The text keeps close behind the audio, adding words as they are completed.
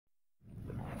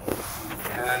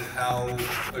and how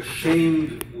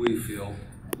ashamed we feel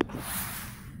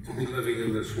to be living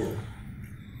in this world.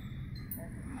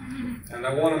 And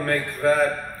I want to make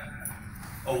that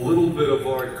a little bit of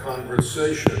our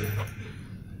conversation.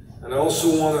 And I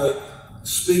also want to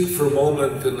speak for a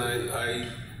moment, and I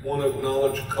want to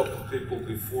acknowledge a couple of people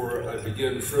before I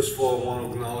begin. First of all, I want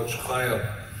to acknowledge Chaya,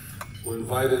 who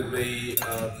invited me.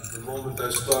 The moment I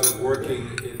started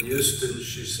working in Houston,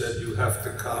 she said, "You have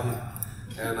to come."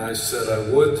 And I said I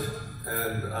would,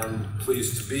 and I'm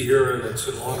pleased to be here, and it's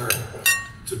an honor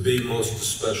to be most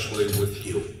especially with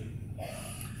you.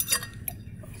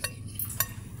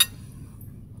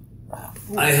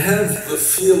 I have the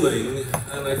feeling,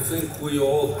 and I think we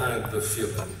all had the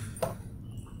feeling,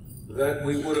 that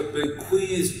we would have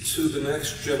bequeathed to the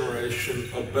next generation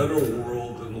a better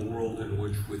world than the world in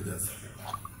which we live.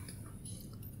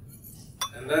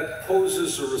 And that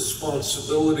poses a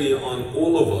responsibility on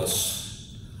all of us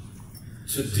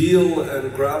to deal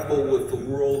and grapple with the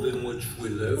world in which we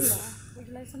live,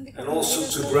 and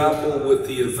also to grapple with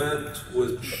the event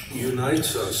which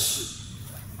unites us,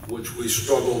 which we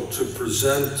struggle to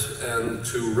present and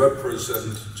to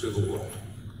represent to the world.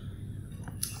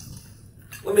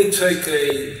 Let me take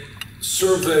a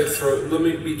survey let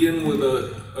me begin with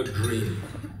a dream.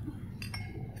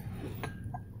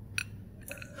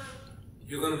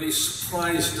 You're going to be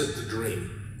surprised at the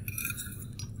dream.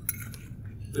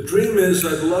 The dream is,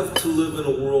 I'd love to live in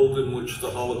a world in which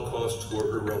the Holocaust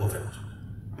were irrelevant.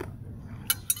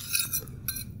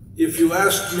 If you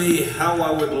asked me how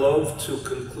I would love to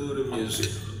conclude a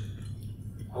museum,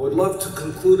 I would love to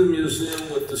conclude a museum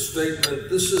with the statement,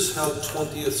 this is how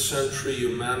 20th century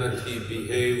humanity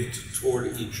behaved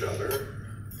toward each other.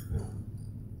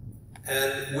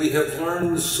 And we have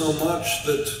learned so much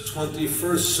that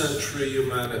 21st century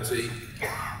humanity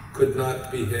could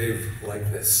not behave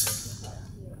like this.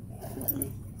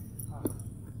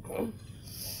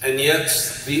 And yet,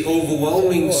 the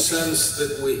overwhelming sense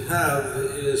that we have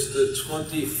is that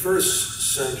 21st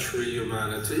century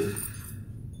humanity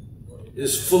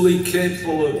is fully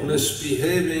capable of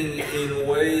misbehaving in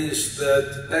ways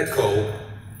that echo,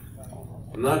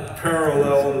 not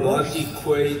parallel, not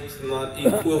equate, not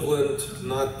equivalent,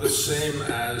 not the same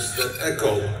as, that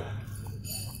echo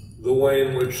the way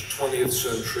in which 20th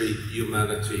century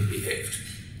humanity behaved.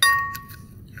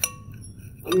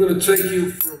 I'm going to take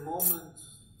you for a moment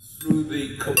through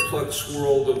the complex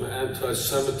world of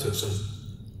anti-Semitism.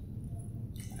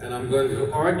 And I'm going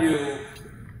to argue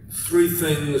three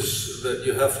things that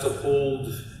you have to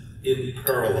hold in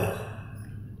parallel.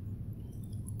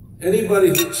 Anybody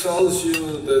who tells you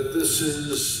that this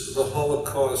is the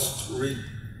Holocaust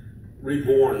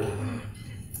reborn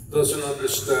doesn't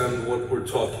understand what we're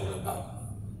talking about.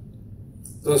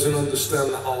 Doesn't understand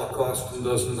the Holocaust and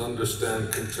doesn't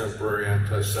understand contemporary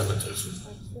anti-Semitism.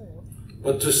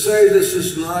 But to say this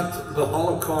is not the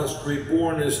Holocaust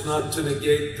reborn is not to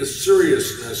negate the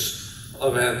seriousness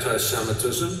of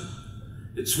anti-Semitism.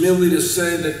 It's merely to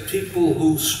say that people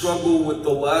who struggle with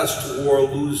the last war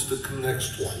lose the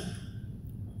next one.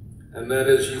 And that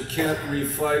is, you can't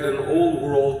refight an old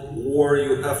world war,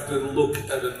 you have to look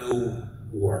at a new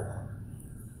war.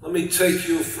 Let me take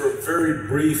you for a very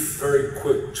brief, very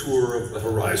quick tour of the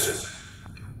horizon.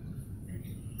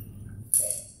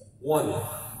 One.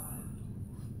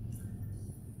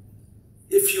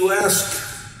 If you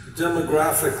ask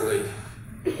demographically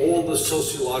all the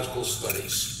sociological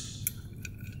studies,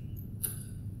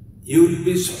 you'd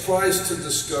be surprised to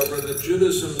discover that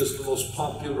Judaism is the most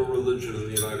popular religion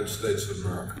in the United States of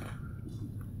America.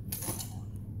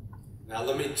 Now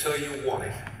let me tell you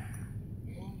why.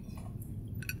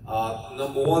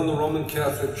 Number one, the Roman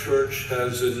Catholic Church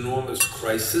has an enormous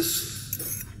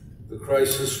crisis. The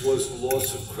crisis was the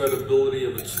loss of credibility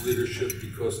of its leadership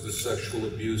because of the sexual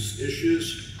abuse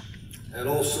issues, and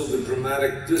also the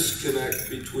dramatic disconnect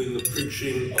between the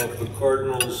preaching of the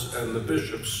cardinals and the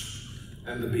bishops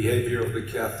and the behavior of the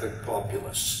Catholic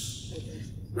populace.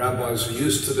 Rabbis are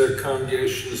used to their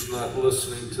congregations not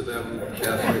listening to them.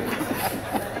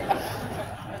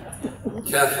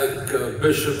 Catholic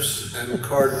bishops and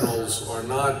cardinals are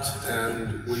not,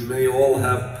 and we may all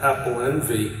have papal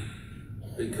envy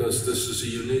because this is a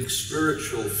unique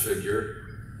spiritual figure.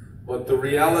 But the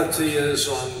reality is,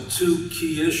 on two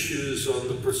key issues, on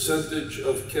the percentage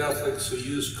of Catholics who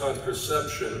use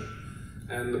contraception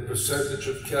and the percentage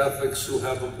of Catholics who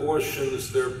have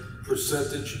abortions, their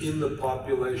percentage in the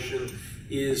population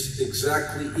is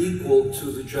exactly equal to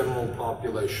the general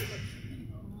population.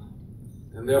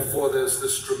 And therefore there's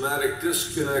this dramatic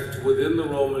disconnect within the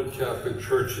Roman Catholic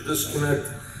Church, a disconnect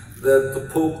that the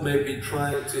Pope may be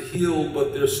trying to heal,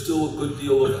 but there's still a good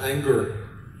deal of anger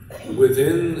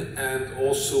within and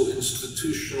also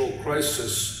institutional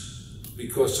crisis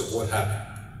because of what happened.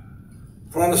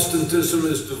 Protestantism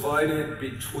is divided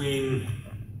between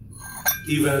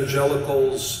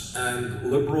evangelicals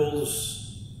and liberals.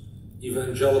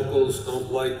 Evangelicals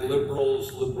don't like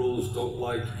liberals, liberals don't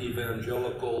like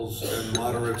evangelicals, and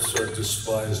moderates are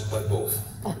despised by both.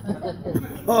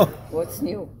 What's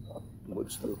new?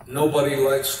 Nobody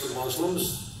likes the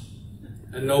Muslims,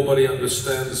 and nobody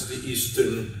understands the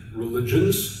Eastern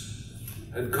religions,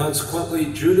 and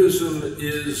consequently Judaism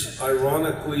is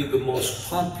ironically the most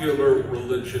popular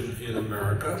religion in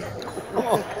America.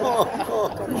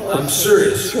 I'm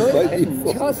serious. Good.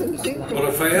 But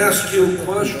if I ask you a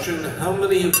question, how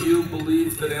many of you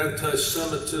believe that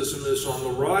anti-Semitism is on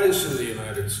the rise in the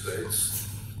United States?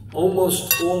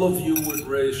 Almost all of you would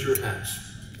raise your hands.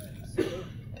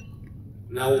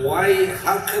 Now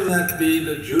how can that be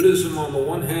that Judaism on the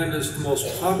one hand is the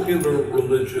most popular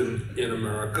religion in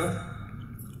America,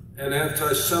 and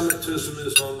anti-Semitism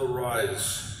is on the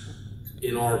rise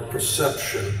in our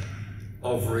perception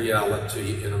of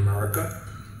reality in America?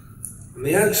 And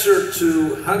the answer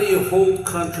to how do you hold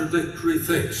contradictory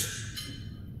things?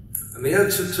 And the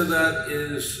answer to that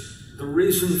is, the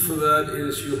reason for that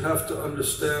is you have to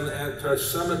understand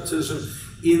anti-Semitism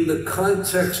in the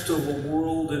context of a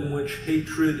world in which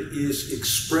hatred is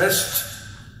expressed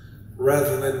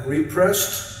rather than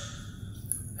repressed,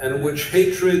 and which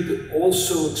hatred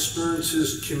also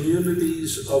experiences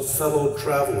communities of fellow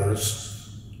travelers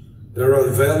that are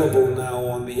available now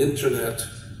on the internet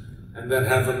and that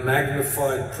have a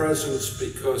magnified presence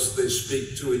because they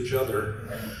speak to each other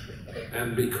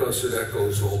and because it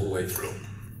echoes all the way through.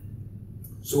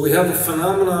 So we have a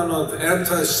phenomenon of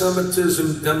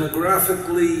anti-Semitism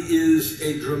demographically is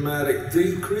a dramatic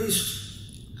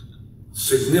decrease,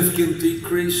 significant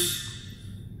decrease,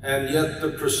 and yet the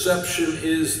perception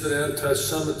is that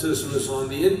anti-Semitism is on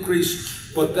the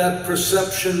increase, but that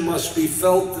perception must be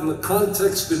felt in the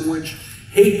context in which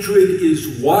hatred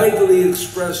is widely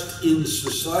expressed in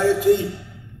society.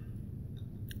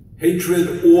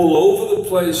 Hatred all over the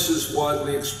place is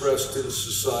widely expressed in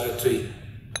society,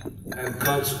 and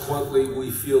consequently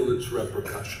we feel its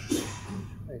repercussions.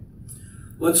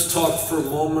 Let's talk for a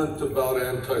moment about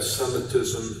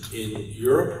anti-Semitism in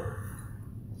Europe.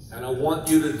 And I want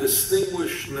you to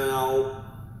distinguish now,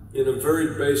 in a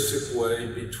very basic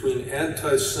way, between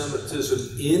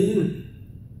anti-Semitism in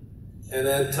and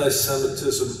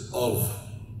anti-Semitism of.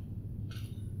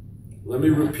 Let me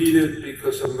repeat it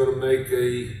because I'm going to make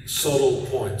a subtle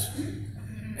point.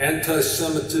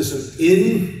 Anti-Semitism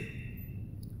in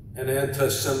and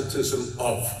anti-Semitism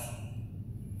of.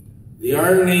 The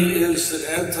irony is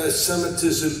that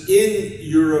anti-Semitism in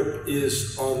Europe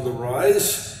is on the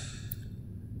rise,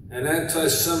 and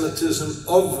anti-Semitism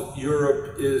of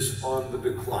Europe is on the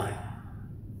decline.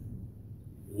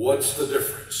 What's the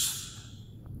difference?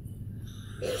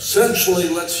 Essentially,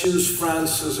 let's use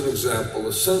France as an example.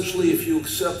 Essentially, if you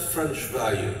accept French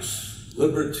values,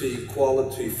 liberty,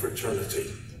 equality,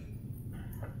 fraternity,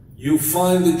 you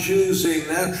find the Jews a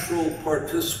natural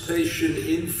participation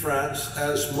in France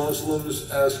as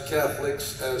Muslims, as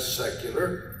Catholics, as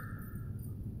secular,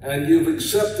 and you've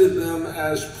accepted them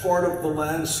as part of the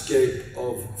landscape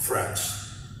of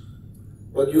France.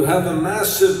 But you have a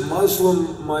massive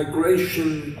Muslim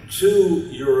migration to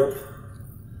Europe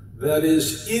that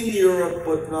is in Europe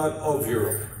but not of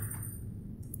Europe.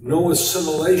 No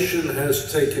assimilation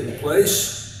has taken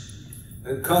place,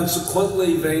 and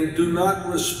consequently they do not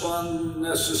respond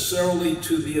necessarily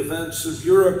to the events of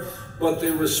Europe, but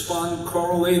they respond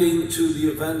correlating to the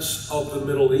events of the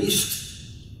Middle East.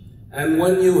 And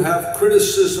when you have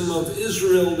criticism of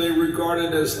Israel, they regard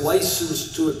it as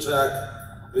license to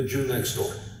attack the Jew next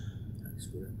door.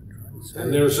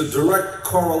 And there's a direct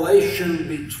correlation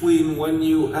between when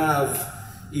you have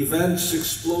events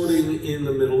exploding in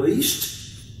the Middle East,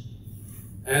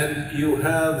 and you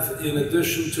have, in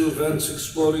addition to events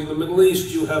exploding in the Middle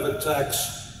East, you have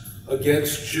attacks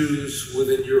against Jews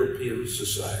within European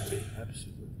society.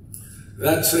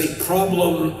 That's a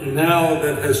problem now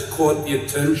that has caught the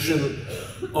attention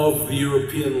of the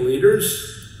European leaders.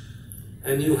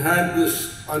 And you had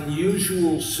this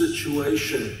unusual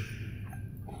situation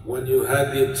when you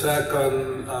had the attack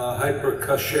on Hyper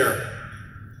Kasher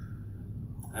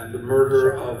and the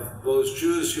murder of those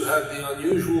Jews. You had the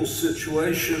unusual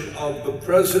situation of the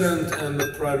president and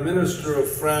the prime minister of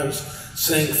France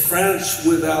saying France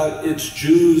without its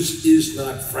Jews is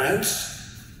not France.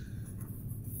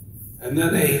 And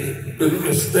then a big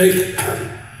mistake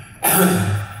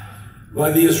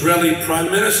by the Israeli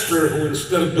prime minister, who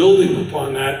instead of building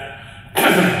upon that,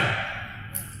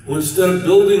 who instead of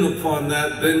building upon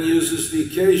that, then uses the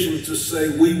occasion to say,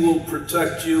 we will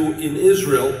protect you in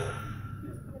Israel,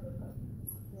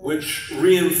 which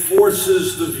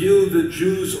reinforces the view that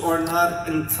Jews are not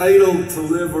entitled to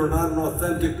live or not an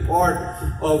authentic part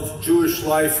of Jewish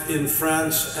life in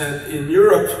France and in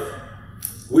Europe.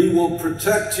 We will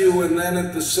protect you, and then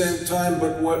at the same time,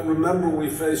 remember, we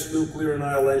face nuclear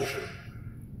annihilation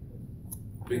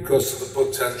because of the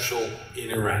potential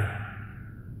in Iran.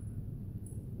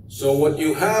 So what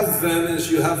you have then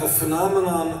is you have a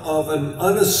phenomenon of an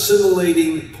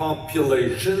unassimilating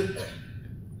population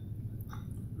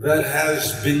that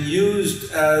has been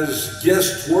used as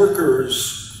guest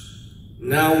workers,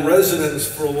 now residents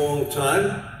for a long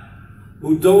time,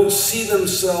 who don't see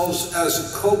themselves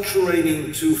as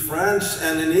acculturating to France.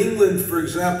 And in England, for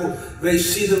example, they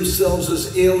see themselves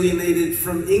as alienated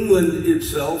from England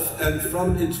itself and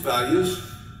from its values.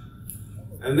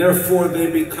 And therefore, they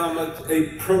become a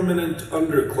permanent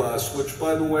underclass, which,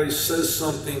 by the way, says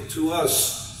something to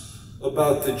us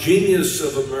about the genius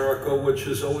of America, which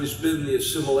has always been the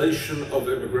assimilation of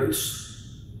immigrants.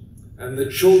 And the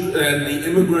children and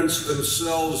the immigrants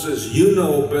themselves, as you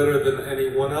know better than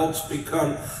anyone else,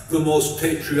 become the most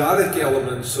patriotic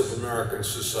elements of American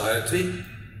society.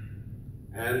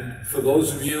 And for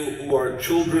those of you who are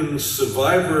children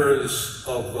survivors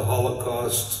of the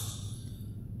Holocaust,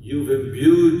 you've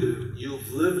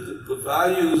lived the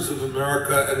values of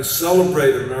America and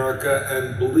celebrate America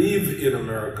and believe in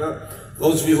America.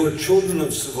 Those of you who are children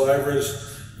of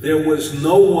survivors, there was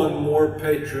no one more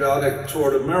patriotic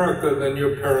toward America than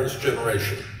your parents'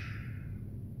 generation.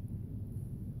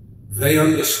 They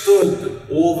understood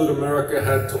all that America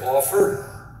had to offer,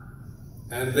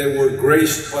 and they were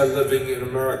graced by living in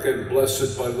America and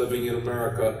blessed by living in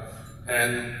America,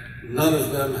 and none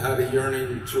of them had a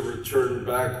yearning to return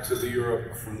back to the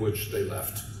Europe from which they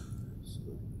left.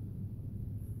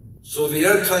 So the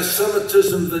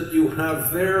anti-Semitism that you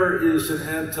have there is an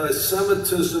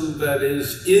anti-Semitism that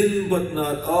is in but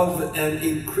not of, and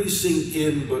increasing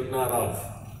in but not of.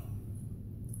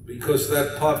 Because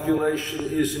that population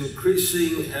is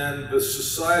increasing and the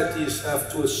societies have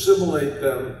to assimilate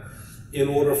them in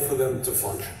order for them to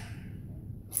function.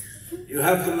 You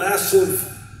have the massive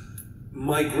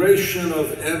migration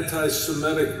of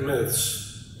anti-Semitic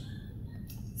myths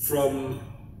from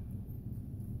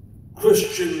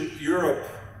Christian Europe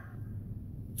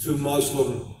to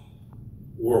Muslim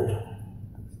world.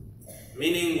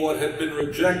 Meaning what had been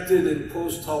rejected in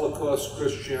post-Holocaust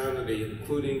Christianity,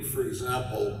 including, for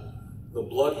example, the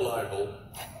blood libel,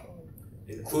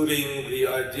 including the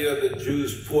idea that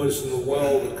Jews poisoned the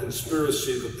well, the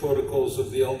conspiracy, the protocols of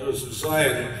the elders of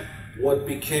Zion, what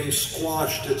became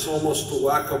squashed, it's almost a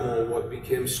whack-a-mole, what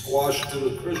became squashed in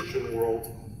the Christian world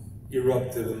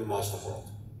erupted in the Muslim world.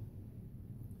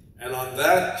 And on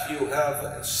that, you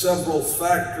have several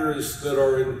factors that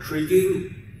are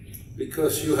intriguing,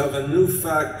 because you have a new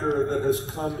factor that has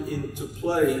come into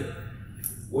play,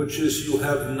 which is you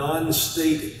have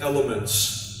non-state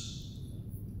elements.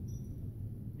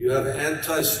 You have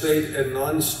anti-state and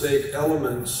non-state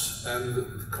elements,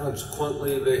 and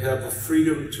consequently they have a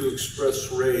freedom to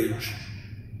express rage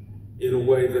in a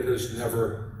way that has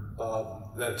never,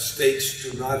 that states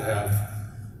do not have,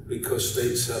 because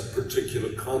states have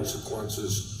particular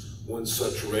consequences when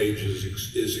such rage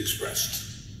is expressed.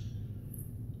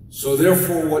 So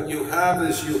therefore what you have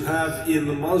is you have in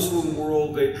the Muslim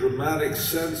world a dramatic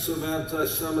sense of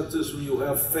anti-Semitism. You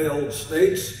have failed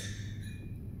states,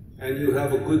 and you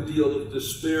have a good deal of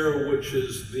despair, which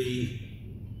is the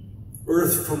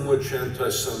earth from which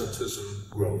anti-Semitism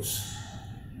grows.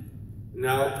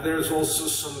 Now, there's also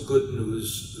some good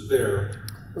news there,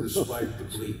 despite the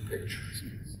bleak picture.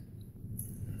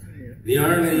 The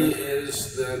irony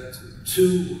is that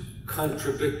two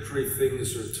contradictory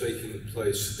things are taking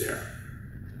place there.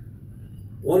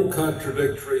 One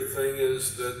contradictory thing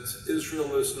is that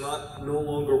Israel is no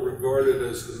longer regarded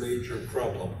as the major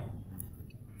problem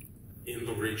in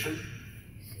the region,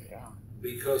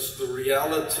 because the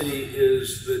reality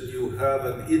is that you have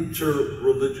an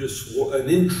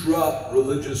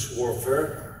intra-religious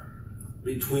warfare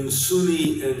between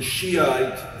Sunni and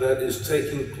Shiite that is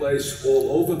taking place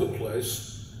all over the place.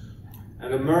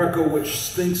 And America,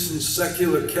 which thinks in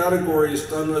secular categories,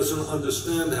 doesn't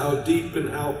understand how deep and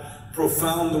how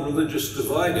profound the religious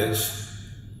divide is.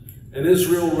 And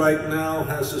Israel right now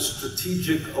has a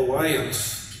strategic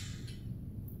alliance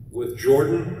with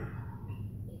Jordan,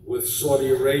 with Saudi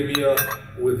Arabia,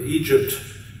 with Egypt.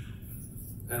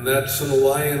 And that's an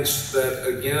alliance that,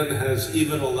 again, has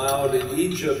even allowed in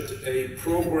Egypt a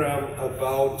program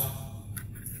about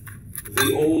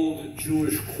the old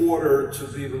Jewish Quarter to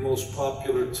be the most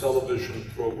popular television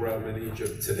program in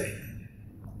Egypt today.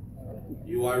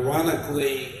 You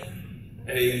ironically,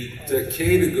 a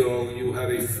decade ago, you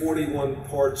had a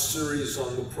 41-part series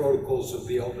on the protocols of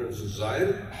the Elders of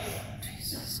Zion.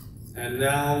 And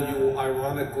now you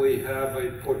ironically have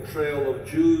a portrayal of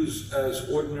Jews as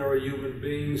ordinary human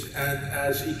beings and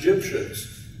as Egyptians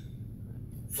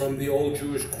from the old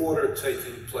Jewish Quarter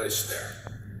taking place there.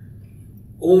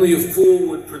 Only a fool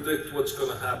would predict what's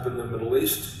going to happen in the Middle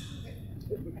East,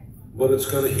 but it's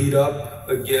going to heat up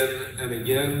again and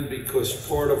again, because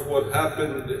part of what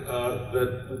happened,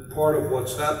 part of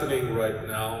what's happening right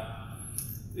now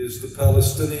is the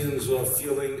Palestinians are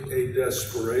feeling a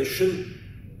desperation,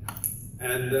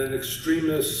 and then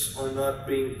extremists are not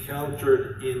being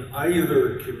countered in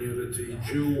either community,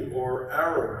 Jew or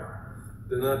Arab.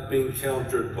 They're not being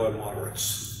countered by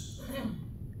moderates.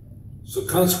 So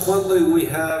consequently, we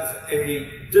have a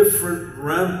different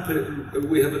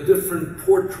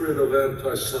portrait of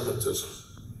anti-Semitism.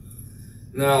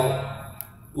 Now,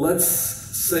 let's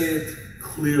say it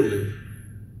clearly.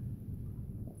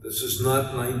 This is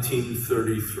not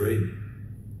 1933.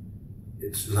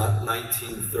 It's not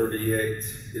 1938.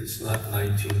 It's not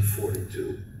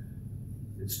 1942.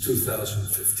 It's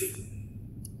 2015.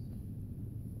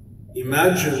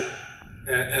 Imagine,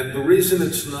 and the reason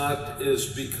it's not is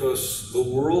because the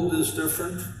world is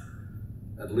different,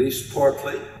 at least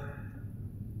partly,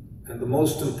 and the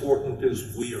most important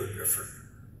is we are different.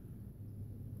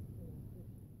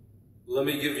 Let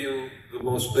me give you the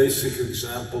most basic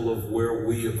example of where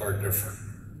we are different.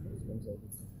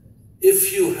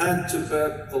 If you had to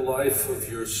bet the life of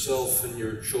yourself and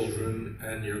your children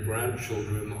and your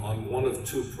grandchildren on one of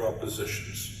two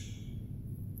propositions,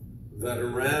 that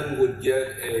Iran would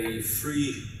get a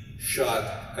free shot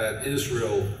at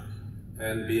Israel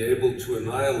and be able to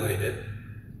annihilate it,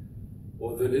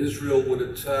 or that Israel would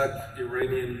attack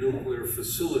Iranian nuclear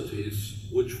facilities,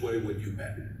 which way would you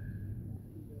bet?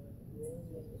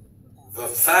 The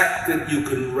fact that you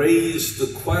can raise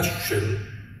the question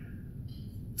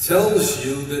tells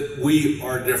you that we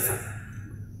are different.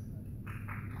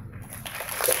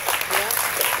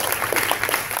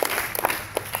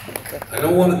 I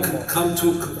don't want to come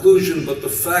to a conclusion, but the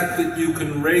fact that you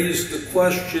can raise the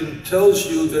question tells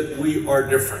you that we are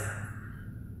different.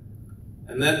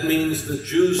 And that means that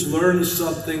Jews learn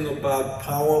something about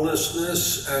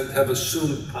powerlessness and have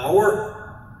assumed power,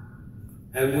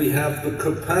 and we have the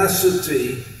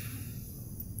capacity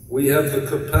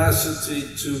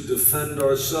to defend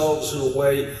ourselves in a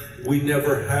way we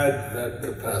never had that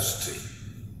capacity.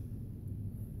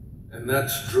 And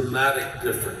that's a dramatic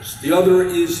difference. The other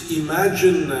is,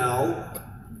 imagine now,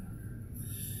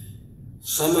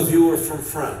 some of you are from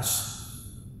France.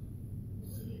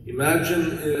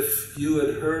 Imagine if you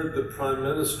had heard the Prime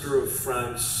Minister of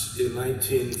France in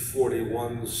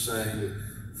 1941 saying,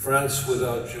 France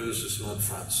without Jews is not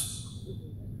France.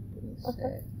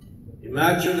 Okay.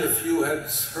 Imagine if you had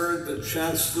heard the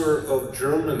Chancellor of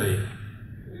Germany,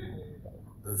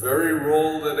 the very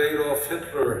role that Adolf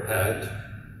Hitler had,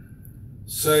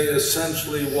 say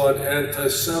essentially what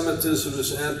anti-Semitism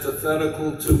is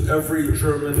antithetical to every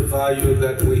German value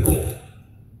that we hold.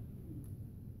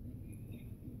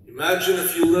 Imagine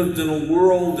if you lived in a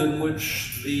world in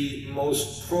which the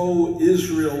most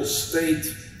pro-Israel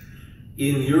state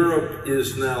in Europe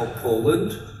is now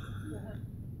Poland,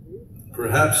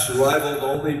 perhaps rivaled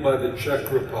only by the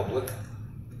Czech Republic.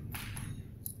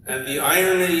 And the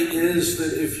irony is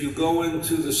that if you go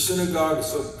into the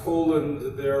synagogues of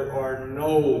Poland, there are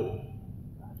no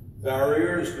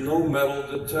barriers, no metal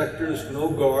detectors, no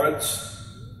guards.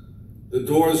 The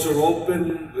doors are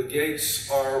open, the gates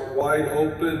are wide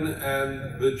open,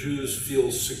 and the Jews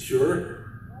feel secure,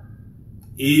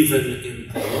 even in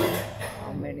Poland.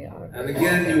 And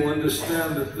again, you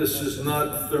understand that this is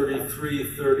not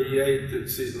 33, 38,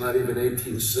 it's not even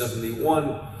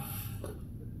 1871.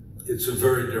 It's a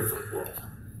very different world.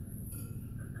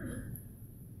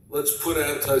 Let's put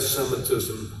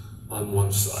anti-Semitism on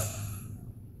one side.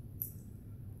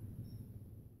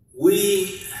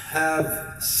 We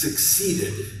have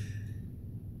succeeded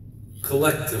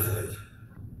collectively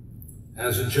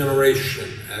as a generation,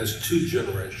 as two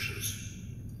generations.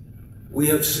 We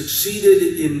have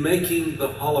succeeded in making the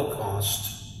Holocaust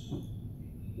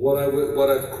what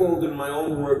I've called in my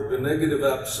own work the negative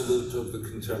absolute of the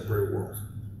contemporary world.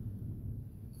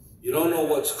 You don't know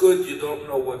what's good, you don't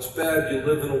know what's bad, you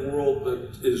live in a world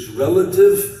that is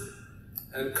relative,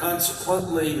 and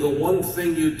consequently the one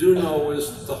thing you do know is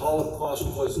that the Holocaust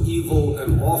was evil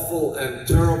and awful and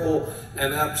terrible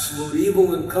and absolute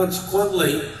evil, and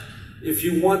consequently If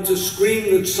you want to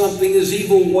scream that something is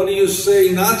evil, what do you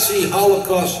say? Nazi,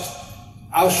 Holocaust,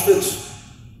 Auschwitz.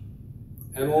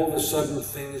 And all of a sudden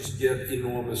things get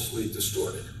enormously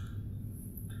distorted.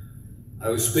 I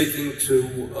was speaking to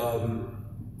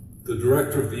the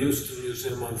director of the Houston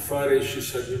Museum on Friday. She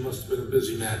said, "You must have been a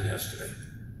busy man yesterday.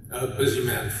 Busy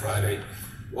man Friday."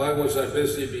 Why was I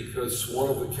busy? Because one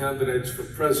of the candidates for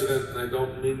president, and I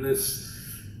don't mean this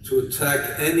to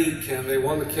attack any candidate,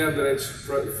 one of the candidates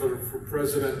for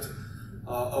president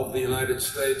of the United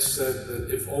States said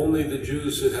that if only the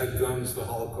Jews had had guns, the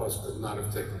Holocaust could not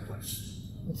have taken place.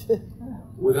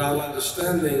 Without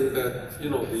understanding that, you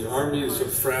know, the armies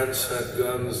of France had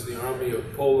guns, the army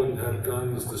of Poland had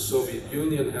guns, the Soviet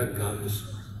Union had guns,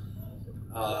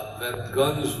 that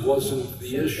guns wasn't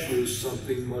the issue,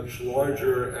 something much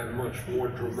larger and much more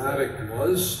dramatic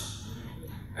was.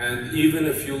 And even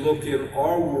if you look in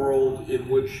our world, in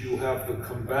which you have the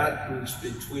combatants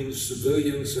between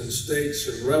civilians and states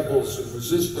and rebels and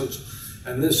resistance,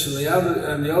 and this and the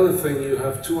other thing, you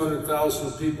have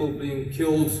 200,000 people being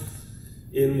killed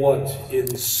in what?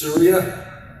 In Syria.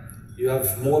 You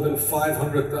have more than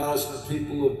 500,000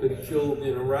 people who have been killed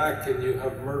in Iraq, and you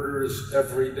have murders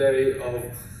every day of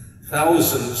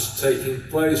thousands taking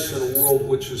place in a world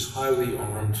which is highly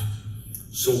armed.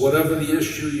 So whatever the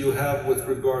issue you have with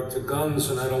regard to guns,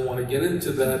 and I don't want to get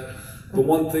into that, the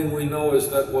one thing we know is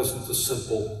that wasn't a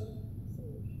simple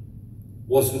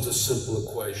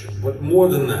equation. But more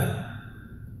than that,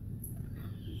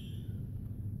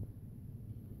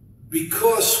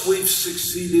 because we've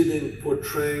succeeded in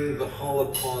portraying the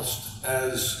Holocaust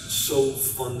as so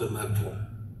fundamental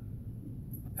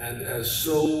and as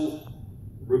so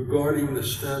regarding the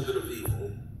standard of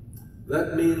evil,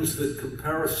 that means that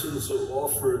comparisons are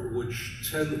offered which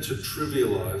tend to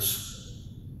trivialize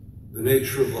the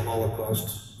nature of the Holocaust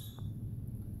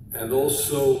and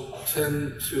also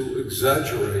tend to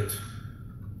exaggerate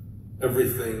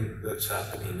everything that's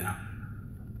happening now.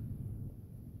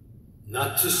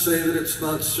 Not to say that it's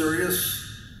not serious,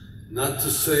 not to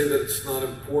say that it's not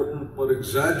important, but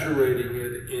exaggerating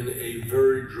it in a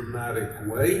very dramatic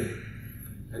way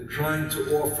and trying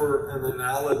to offer an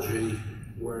analogy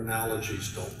where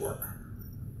analogies don't work.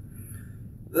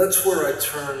 That's where I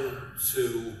turn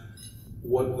to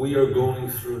what we are going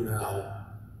through now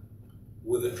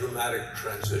with a dramatic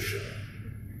transition.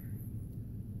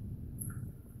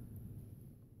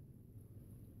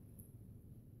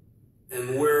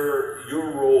 And where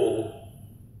your role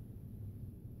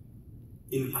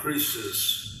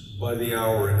increases by the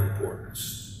hour in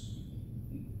importance.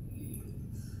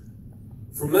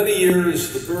 For many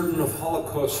years, the burden of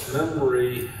Holocaust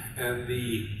memory and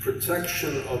the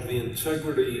protection of the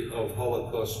integrity of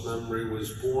Holocaust memory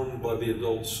was borne by the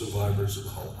adult survivors of the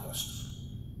Holocaust.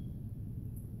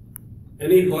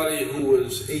 Anybody who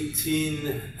was 18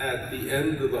 at the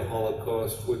end of the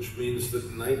Holocaust, which means that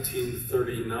in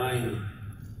 1939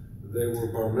 they were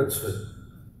bar mitzvahed.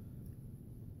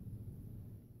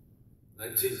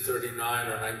 1939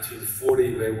 or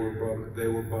 1940 they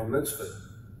were bar mitzvahed.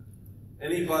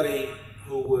 Anybody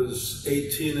who was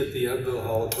 18 at the end of the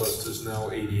Holocaust is now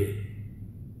 88.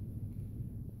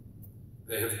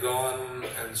 They have gone,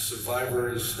 and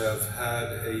survivors have had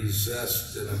a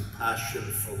zest and a passion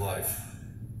for life,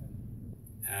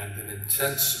 and an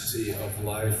intensity of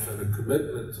life and a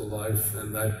commitment to life.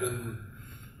 And I've been,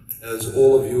 as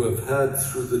all of you have had,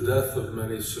 through the death of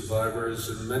many survivors,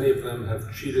 and many of them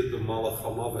have cheated the Malach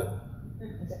HaMavet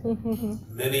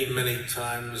many, many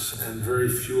times, and very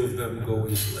few of them go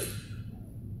easily.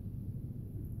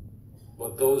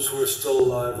 But those who are still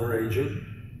alive are aging,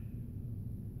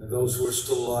 and those who are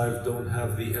still alive don't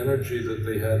have the energy that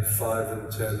they had 5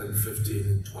 and 10 and 15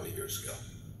 and 20 years ago.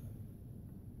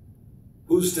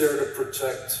 Who's there to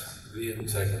protect the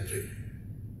integrity?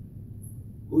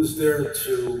 Who's there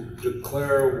to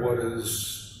declare what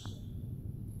is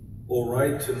all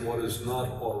right and what is not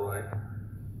all right?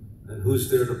 And who's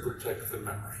there to protect the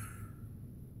memory?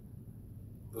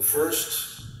 The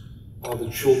first are the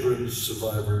children's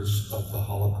survivors of the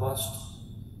Holocaust,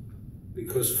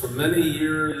 because for many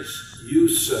years you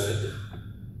said,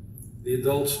 the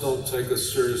adults don't take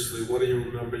us seriously. What do you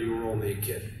remember? You were only a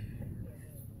kid.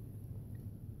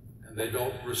 And they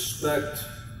don't respect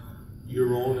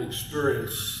your own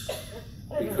experience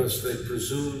because they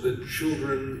presume that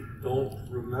children don't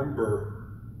remember,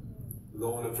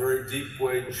 though in a very deep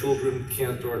way, children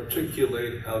can't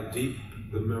articulate how deep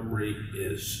the memory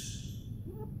is.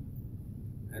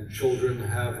 And children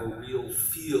have a real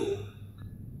feel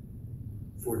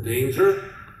for danger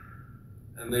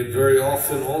And they very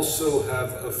often also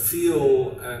have a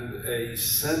feel and a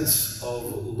sense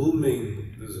of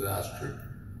looming disaster.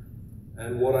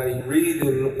 And what I read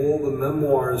in all the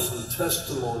memoirs and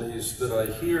testimonies that I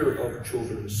hear of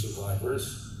children's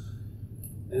survivors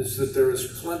is that there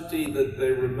is plenty that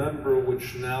they remember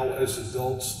which now as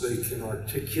adults they can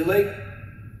articulate,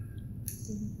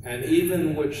 and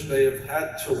even which they have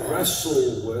had to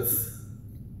wrestle with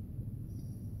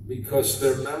because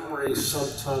their memory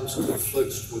sometimes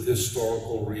conflicts with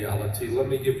historical reality. Let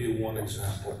me give you one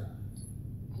example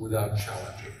without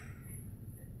challenging.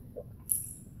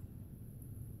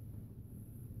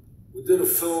 We did a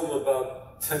film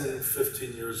about 10,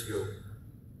 15 years ago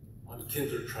on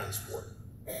Kindertransport.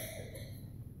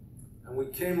 And we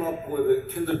came up with a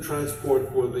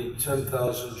Kindertransport were the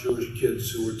 10,000 Jewish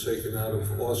kids who were taken out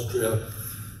of Austria,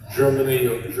 Germany,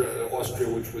 Austria,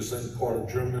 which was then part of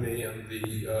Germany, and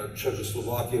the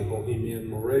Czechoslovakia, Bohemia, and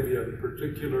Moravia in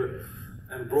particular,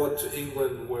 and brought to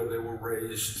England where they were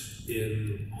raised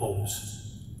in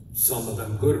homes. Some of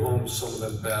them good homes, some of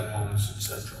them bad homes,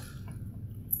 etc.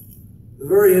 The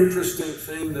very interesting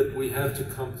thing that we had to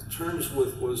come to terms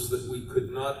with was that we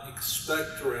could not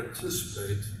expect or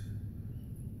anticipate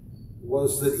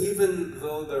was that even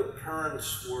though their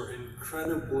parents were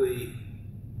incredibly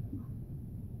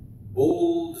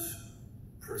bold,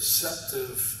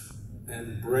 perceptive,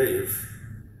 and brave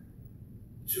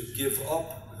to give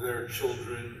up their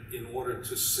children in order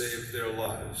to save their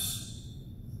lives,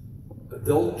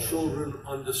 adult children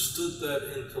understood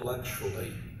that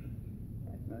intellectually,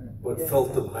 but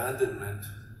felt abandonment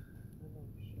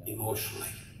emotionally.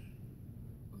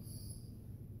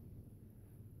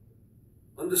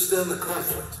 Understand the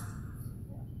conflict.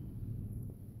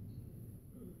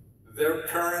 Their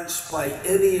parents, by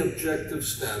any objective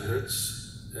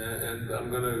standards, and I'm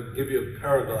going to give you a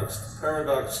paradox. The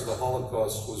paradox of the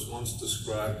Holocaust was once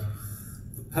described: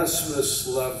 the pessimist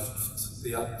left,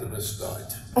 the optimist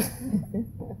died.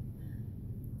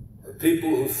 The people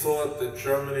who thought that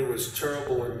Germany was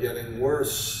terrible and getting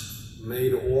worse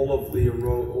made all of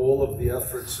the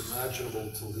efforts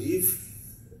imaginable to leave.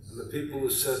 And the people who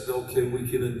said, okay, we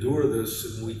can endure this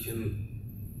and we can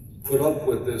put up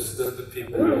with this, they're the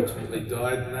people who ultimately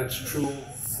died. And that's true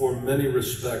for many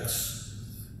respects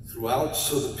throughout.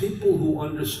 So the people who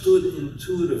understood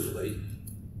intuitively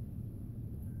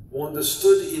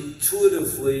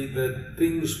that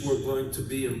things were going to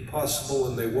be impossible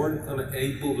and they weren't going to be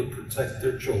able to protect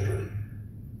their children,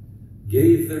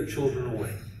 gave their children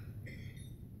away.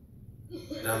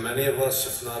 Now, many of us,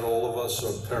 if not all of us,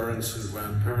 are parents and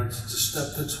grandparents. It's a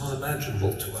step that's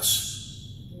unimaginable to us.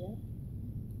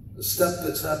 A step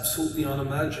that's absolutely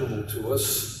unimaginable to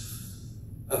us,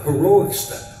 a heroic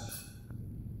step.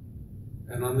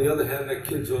 And on the other hand, the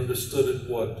kids understood it,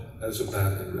 what? As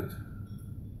abandonment.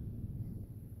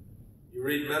 You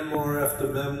read memoir after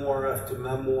memoir after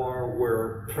memoir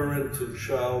where parent and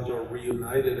child are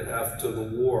reunited after the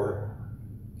war.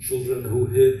 Children who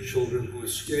hid, children who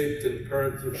escaped, and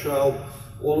parent and child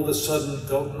all of a sudden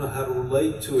don't know how to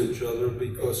relate to each other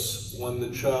because when the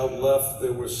child left, they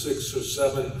were 6 or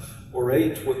 7 or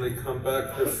 8. When they come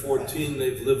back, they're 14.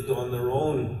 They've lived on their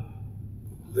own.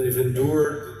 They've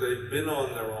endured. They've been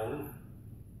on their own.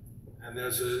 And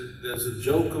there's a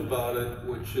joke about it,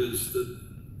 which is that,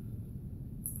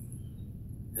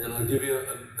 and I'll give you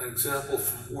an example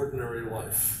from ordinary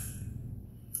life.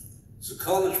 As a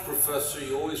college professor,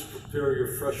 you always prepare your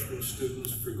freshman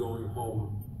students for going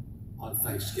home on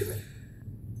Thanksgiving.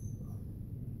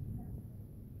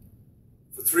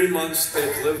 For 3 months,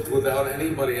 they've lived without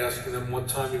anybody asking them what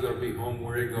time you're going to be home,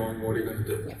 where are you going, what are you going to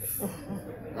do.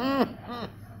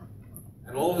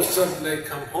 And all of a sudden they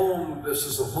come home, this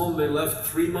is a home they left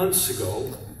 3 months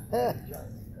ago,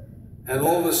 and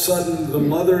all of a sudden the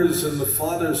mothers and the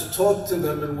fathers talk to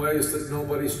them in ways that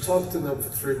nobody's talked to them for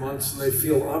 3 months, and they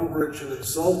feel umbrage and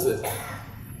insulted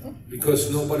because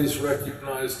nobody's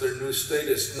recognized their new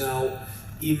status. Now,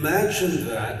 imagine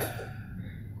that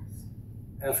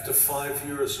after 5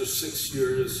 years or 6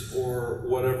 years or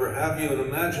whatever have you, and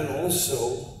imagine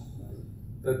also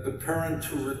that the parent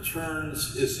who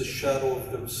returns is a shadow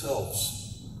of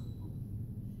themselves.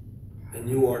 And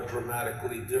you are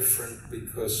dramatically different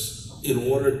because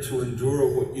in order to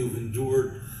endure what you've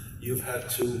endured, you've had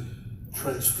to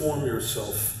transform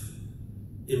yourself,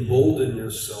 embolden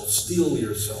yourself, steel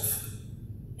yourself.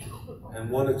 And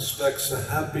one expects a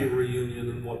happy reunion,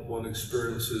 and what one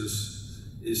experiences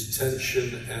is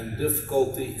tension and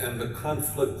difficulty and the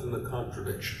conflict and the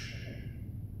contradiction.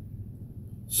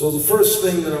 So the first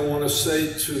thing that I want to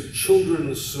say to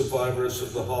children's survivors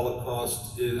of the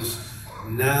Holocaust is,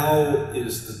 now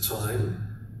is the time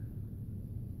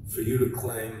for you to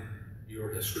claim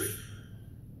your history.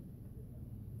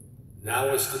 Now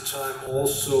is the time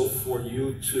also for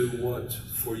you to what?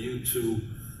 For you to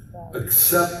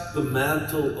accept the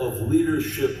mantle of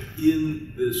leadership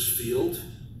in this field,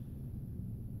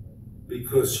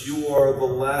 because you are the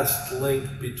last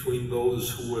link between those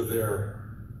who were there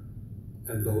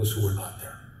and those who were not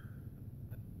there.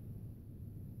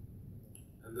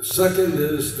 And the second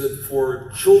is that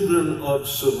for children of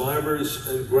survivors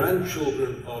and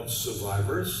grandchildren of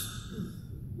survivors,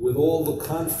 with all the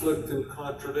conflict and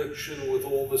contradiction, with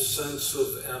all the sense of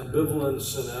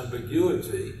ambivalence and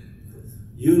ambiguity,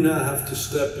 you now have to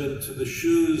step into the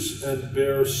shoes and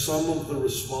bear some of the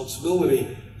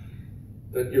responsibility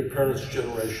that your parents'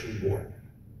 generation bore.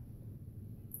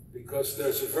 Because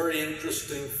there's a very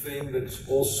interesting thing that's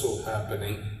also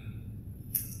happening.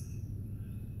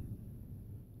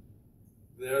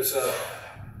 There's a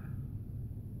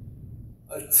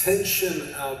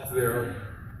tension out there,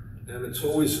 and it's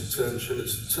always a tension.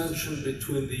 It's a tension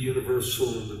between the universal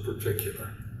and the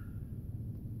particular.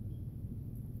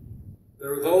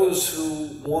 There are those who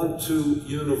want to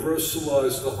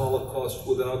universalize the Holocaust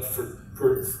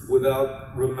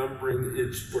without remembering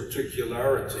its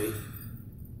particularity.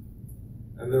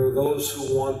 And there are those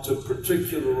who want to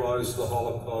particularize the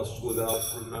Holocaust without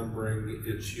remembering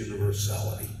its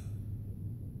universality.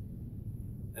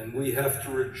 And we have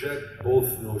to reject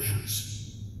both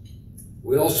notions.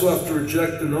 We also have to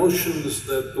reject the notions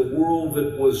that the world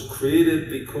that was created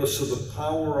because of the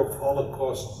power of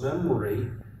Holocaust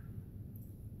memory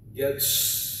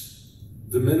gets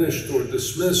diminished or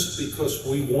dismissed because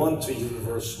we want to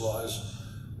universalize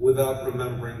without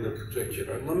remembering the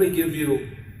particular. Let me give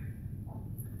you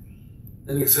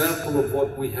an example of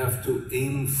what we have to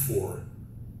aim for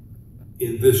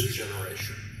in this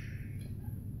generation.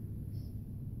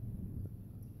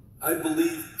 I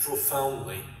believe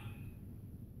profoundly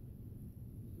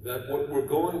that what we're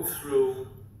going through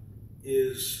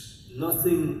is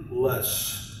nothing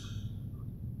less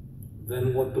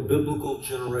than what the biblical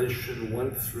generation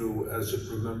went through as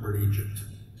it remembered Egypt.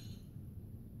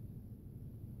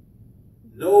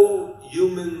 No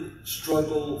human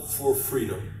struggle for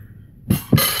freedom,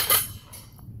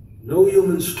 no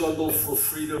human struggle for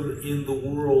freedom in the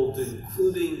world,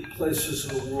 including places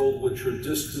in the world which are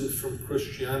distant from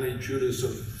Christianity,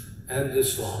 Judaism, and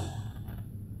Islam,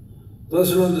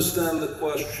 doesn't understand the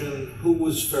question, who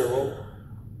was Pharaoh?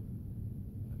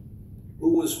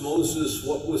 Who was Moses?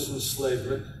 What was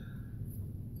enslavement?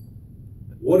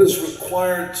 What is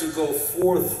required to go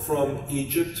forth from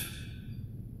Egypt?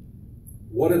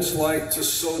 What it's like to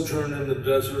sojourn in the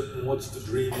desert, and what's the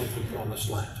dream of the promised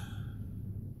land?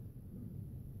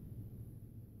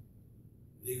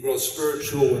 Negro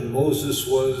spiritual, when Moses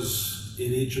was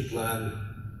in Egypt land,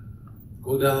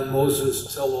 go down,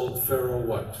 Moses, tell old Pharaoh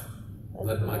what?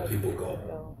 Let my people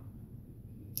go.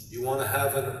 You want to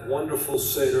have a wonderful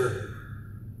Seder?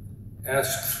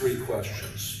 Ask 3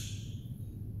 questions,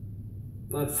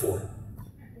 not 4.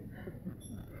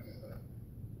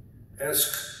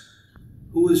 Ask,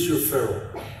 who is your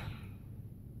Pharaoh?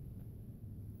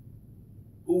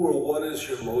 Who or what is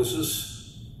your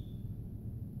Moses?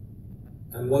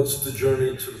 And what's the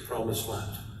journey to the promised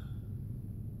land?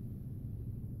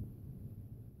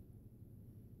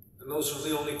 And those are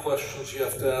the only questions you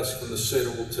have to ask, and the Seder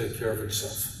will take care of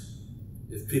itself,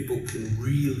 if people can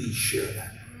really share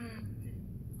that.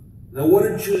 Now, what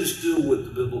did Jews do with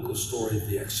the biblical story of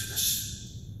the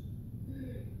Exodus?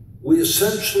 We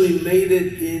essentially made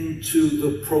it into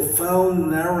the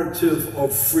profound narrative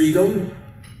of freedom,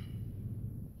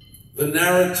 the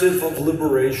narrative of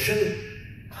liberation,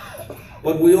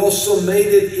 but we also made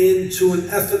it into an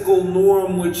ethical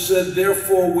norm which said,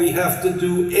 therefore, we have to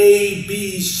do A,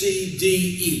 B, C, D,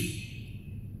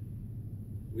 E.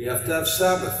 We have to have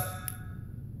Sabbath,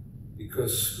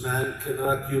 because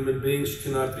human beings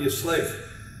cannot be a slave.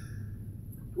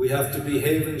 We have to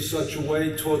behave in such a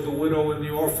way toward the widow and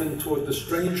the orphan, toward the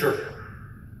stranger,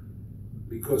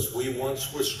 because we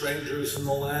once were strangers in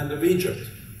the land of Egypt.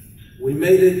 We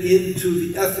made it into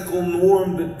the ethical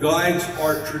norm that guides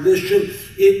our tradition.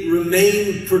 It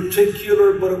remained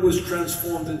particular, but it was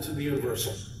transformed into the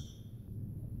universal.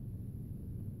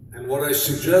 And what I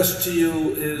suggest to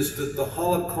you is that the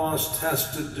Holocaust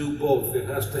has to do both. It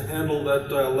has to handle that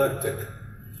dialectic.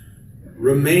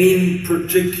 Remain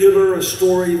particular, a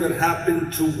story that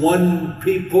happened to one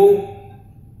people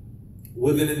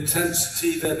with an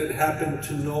intensity that it happened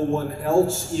to no one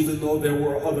else, even though there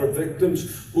were other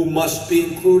victims who must be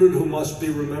included, who must be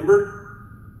remembered.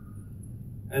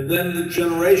 And then the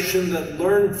generation that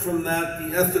learned from that,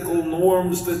 the ethical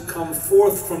norms that come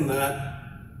forth from that,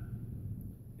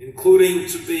 including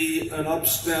to be an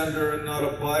upstander and not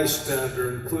a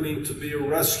bystander, including to be a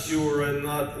rescuer and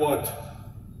not what?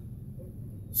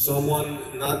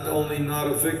 Someone not only not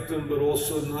a victim, but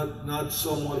also not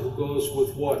someone who goes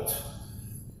with what?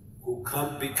 Who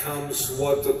becomes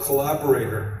what? A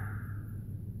collaborator.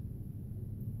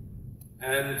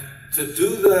 And to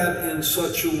do that in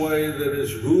such a way that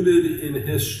is rooted in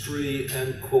history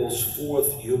and calls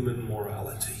forth human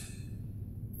morality.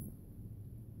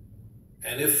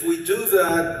 And if we do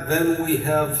that, then we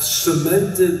have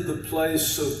cemented the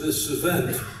place of this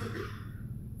event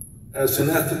as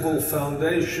an ethical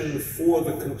foundation for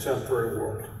the contemporary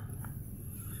world.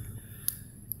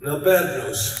 Now, bad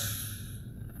news.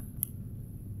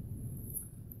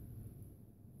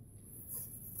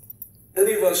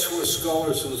 Any of us who are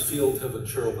scholars in the field have a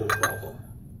terrible problem.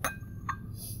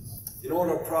 You know what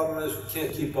our problem is? We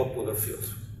can't keep up with our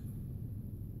field.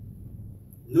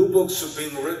 New books are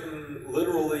being written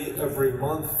literally every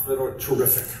month that are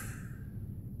terrific,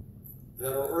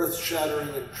 that are earth-shattering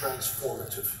and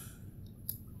transformative,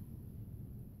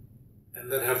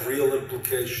 and that have real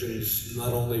implications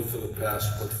not only for the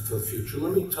past but for the future.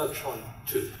 Let me touch on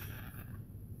two.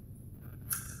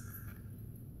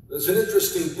 There's an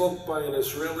interesting book by an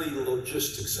Israeli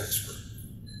logistics expert.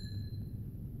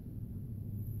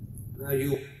 Now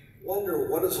you wonder,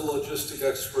 what is a logistic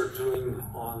expert doing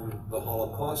on the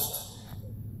Holocaust?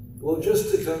 The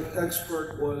logistic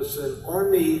expert was an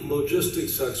army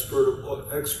logistics expert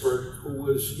who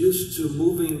was used to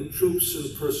moving troops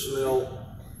and personnel,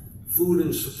 food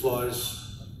and supplies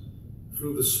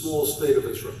through the small state of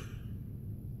Israel.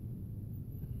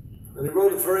 And he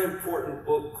wrote a very important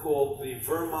book called The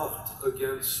Wehrmacht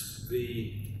Against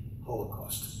the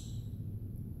Holocaust.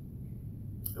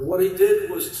 And what he did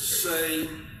was to say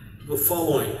the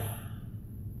following: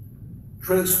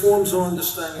 transforms our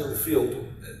understanding of the field.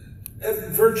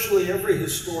 Virtually every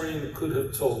historian could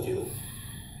have told you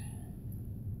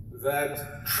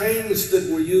that trains that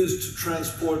were used to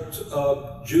transport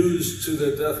Jews to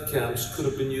their death camps could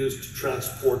have been used to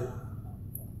transport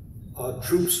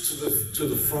troops to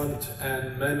the front,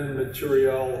 and men and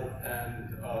material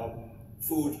and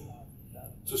food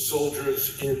to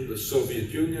soldiers in the Soviet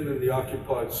Union, in the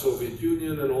occupied Soviet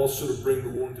Union, and also to bring the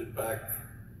wounded back.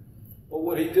 But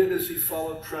what he did is he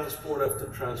followed transport after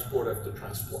transport after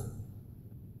transport.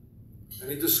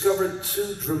 And he discovered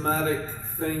two dramatic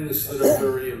things that are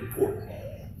very important.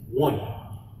 One,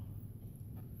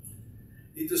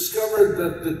 he discovered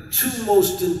that the two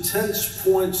most intense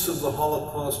points of the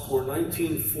Holocaust were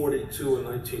 1942 and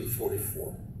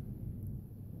 1944.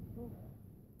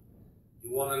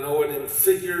 You want to know it in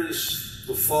figures?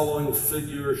 The following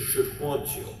figure should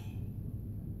haunt you.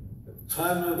 At the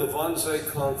time of the Wannsee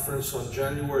Conference on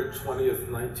January 20th,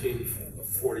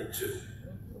 1942,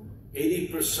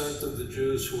 80% of the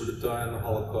Jews who were to die in the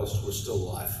Holocaust were still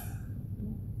alive.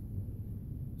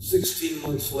 16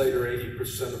 months later,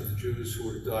 80% of the Jews who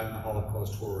were to die in the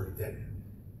Holocaust were already dead.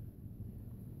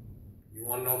 You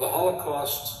want to know the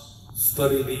Holocaust?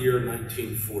 Study the year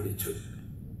 1942.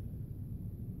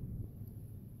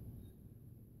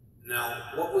 Now,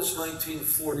 what was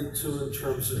 1942 in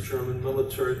terms of German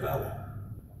military battle?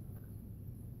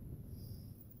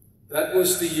 That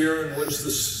was the year in which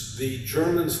the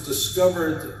Germans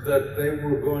discovered that they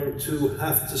were going to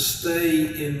have to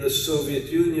stay in the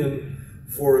Soviet Union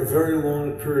for a very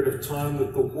long period of time,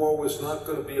 that the war was not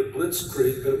going to be a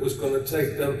blitzkrieg, that it was going to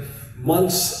take them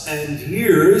months and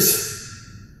years,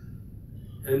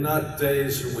 and not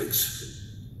days and weeks.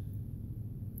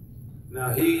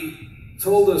 Now, he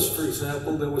told us, for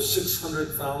example, there were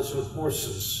 600,000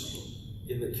 horses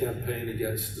in the campaign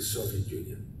against the Soviet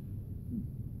Union.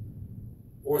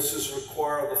 Horses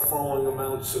require the following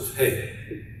amounts of hay.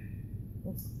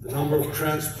 The number of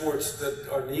transports that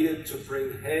are needed to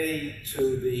bring hay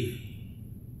to the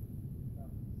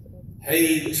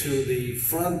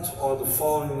front are the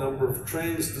following number of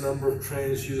trains. The number of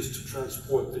trains used to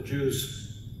transport the Jews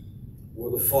were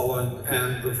the following.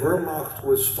 And the Wehrmacht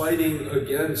was fighting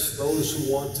against those who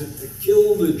wanted to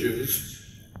kill the Jews.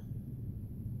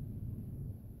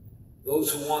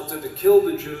 Those who wanted to kill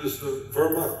the Jews, the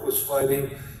Wehrmacht was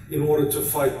fighting in order to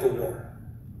fight the war.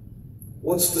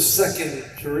 What's the second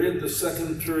period? The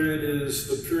second period is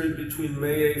the period between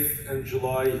May 8th and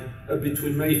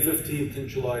between May 15th and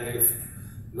July 8th,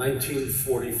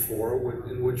 1944,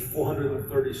 in which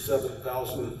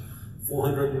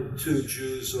 437,402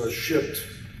 Jews are shipped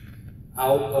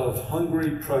out of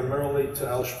Hungary, primarily to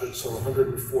Auschwitz, on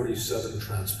 147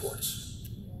 transports.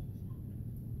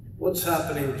 What's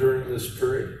happening during this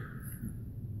period?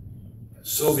 The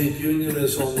Soviet Union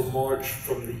is on the march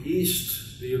from the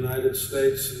east the United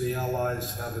States and the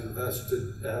Allies have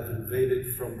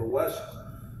invaded from the West,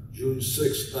 June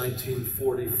 6,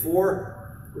 1944.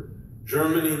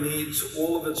 Germany needs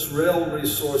all of its rail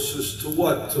resources to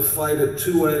what? To fight a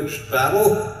two-edged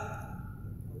battle?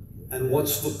 And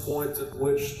what's the point at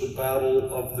which the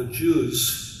battle of the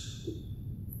Jews,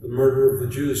 the murder of the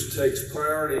Jews, takes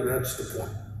priority? That's the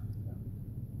point.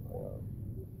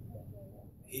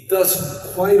 He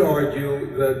doesn't quite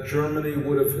argue that Germany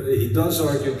would have, he does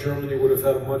argue Germany would have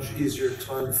had a much easier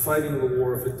time fighting the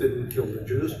war if it didn't kill the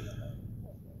Jews.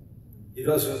 He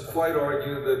doesn't quite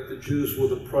argue that the Jews were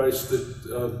the price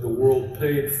that the world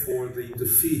paid for the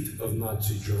defeat of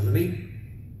Nazi Germany.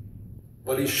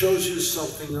 But he shows you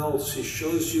something else. He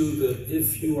shows you that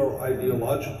if you are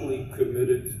ideologically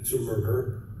committed to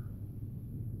murder,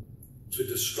 to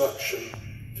destruction,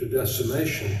 to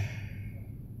decimation,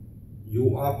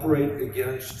 you operate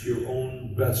against your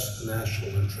own best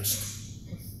national interest.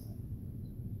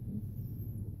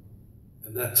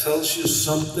 And that tells you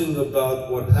something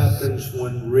about what happens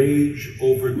when rage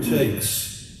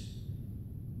overtakes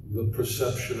the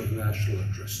perception of national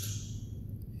interest.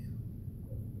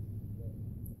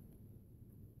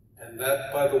 And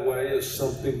that, by the way, is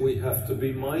something we have to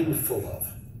be mindful of.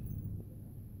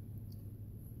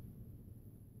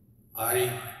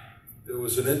 There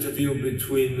was an interview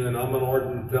between, and I'm an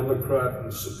ardent Democrat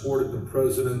and supported the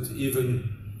president,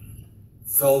 even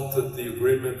felt that the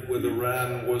agreement with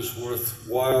Iran was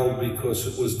worthwhile because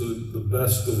it was the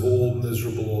best of all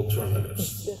miserable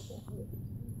alternatives.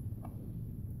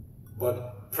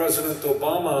 But President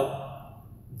Obama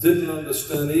didn't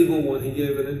understand evil when he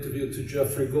gave an interview to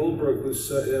Jeffrey Goldberg, who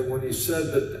said, when he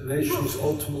said that nations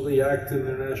ultimately act in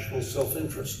their national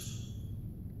self-interest.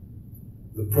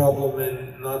 The problem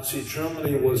in Nazi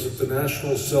Germany was that the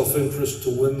national self-interest to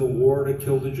win the war to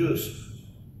kill the Jews.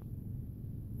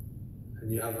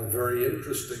 And you have a very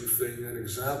interesting thing, an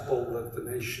example that the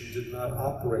nation did not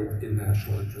operate in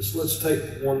national interest. Let's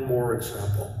take one more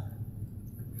example.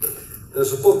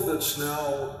 There's a book that's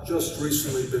now just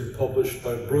recently been published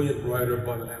by a brilliant writer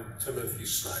by the name of Timothy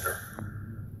Snyder.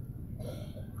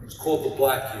 It's called The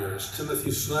Black Years.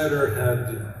 Timothy Snyder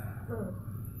had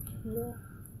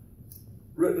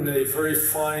written a very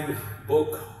fine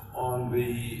book on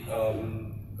the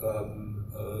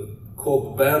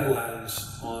called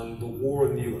Badlands, on the war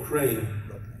in the Ukraine,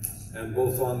 and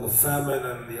both on the famine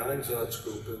and the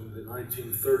Einsatzgruppe in the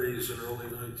 1930s and early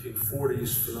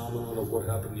 1940s phenomenon of what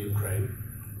happened in Ukraine.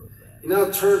 He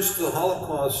now turns to the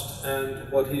Holocaust,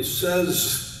 and what he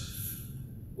says,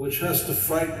 which has to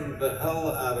frighten the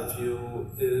hell out of you,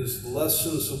 is the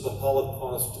lessons of the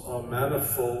Holocaust are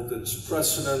manifold, its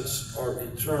precedents are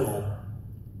eternal,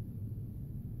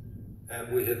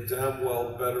 and we had damn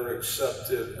well better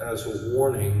accept it as a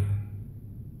warning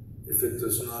if it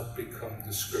does not become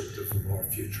descriptive of our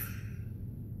future.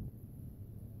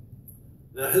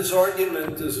 Now, his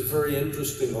argument is a very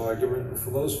interesting argument, and for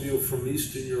those of you from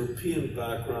Eastern European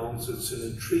backgrounds, it's an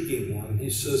intriguing one. He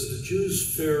says the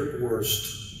Jews fared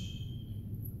worst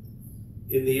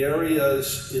in the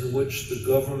areas in which the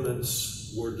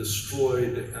governments were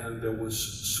destroyed and there was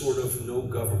sort of no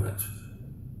government,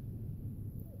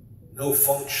 no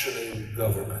functioning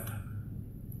government.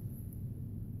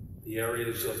 The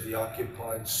areas of the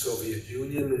occupied Soviet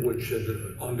Union, which had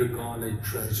undergone a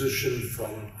transition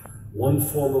from one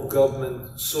form of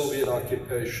government, Soviet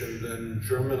occupation, then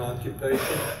German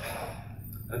occupation.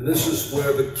 And this is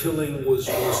where the killing was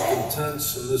most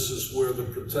intense, and this is where the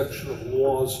protection of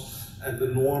laws and the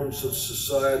norms of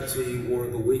society were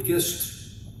the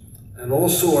weakest. And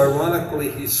also, ironically,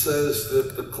 he says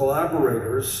that the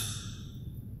collaborators,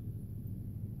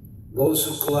 those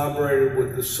who collaborated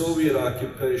with the Soviet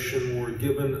occupation, were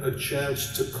given a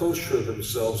chance to kosher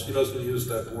themselves. He doesn't use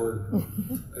that word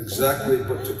exactly,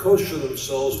 but to kosher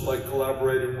themselves by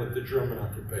collaborating with the German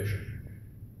occupation.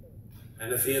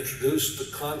 And if he introduced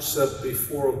the concept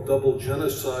before of double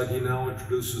genocide, he now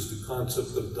introduces the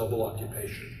concept of double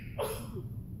occupation.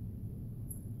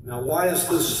 Now, why is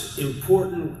this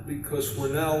important? Because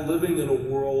we're now living in a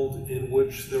world in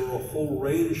which there are a whole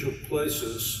range of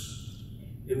places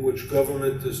in which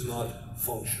government is not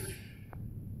functioning.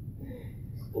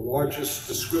 The largest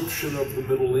description of the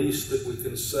Middle East that we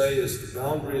can say is the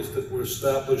boundaries that were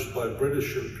established by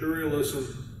British imperialism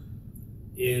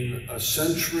in a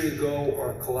century ago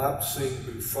are collapsing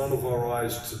in front of our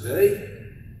eyes today.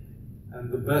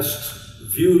 And the best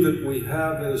view that we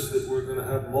have is that we're going to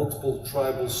have multiple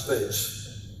tribal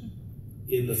states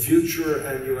in the future,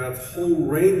 and you have whole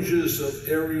ranges of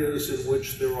areas in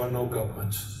which there are no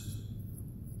governments.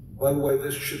 By the way,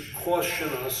 this should caution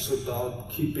us about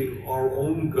keeping our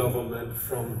own government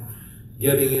from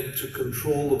getting into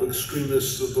control of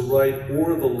extremists of the right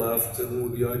or the left, and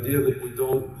with the idea that we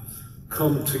don't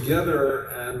come together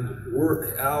and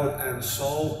work out and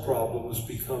solve problems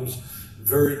becomes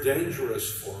very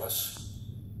dangerous for us.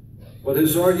 But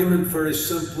his argument very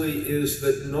simply is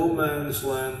that no man's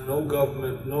land, no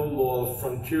government, no law,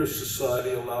 frontier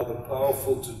society allow the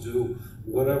powerful to do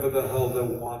whatever the hell they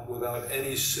want without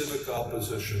any civic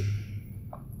opposition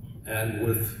and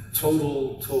with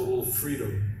total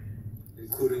freedom,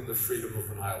 including the freedom of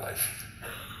annihilation.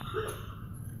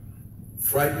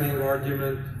 Frightening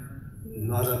argument,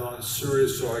 not an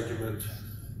unserious argument,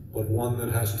 but one that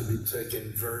has to be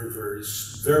taken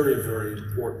very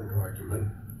important argument,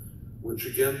 which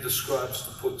again describes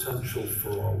the potential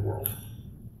for our world.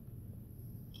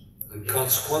 And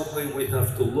consequently, we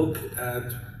have to look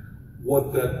at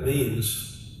what that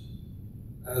means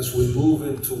as we move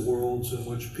into worlds in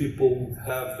which people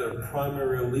have their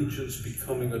primary allegiance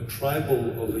becoming a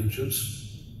tribal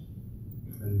allegiance.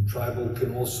 And tribal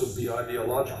can also be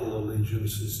ideological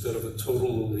allegiance instead of a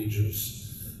total allegiance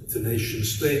to nation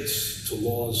states, to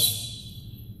laws,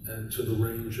 and to the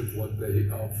range of what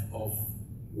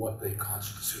they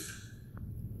constitute.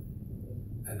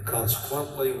 And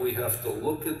consequently, we have to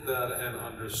look at that and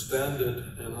understand it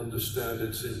and understand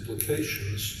its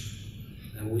implications,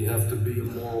 and we have to be a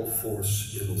moral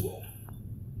force in the world.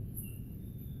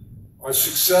 Our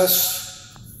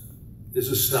success is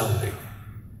astounding,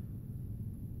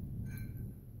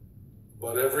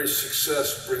 but every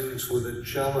success brings with it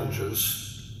challenges,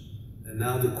 and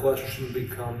now the question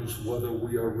becomes whether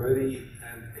we are ready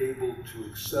and able to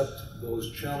accept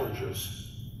those challenges,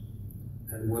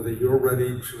 and whether you're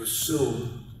ready to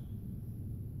assume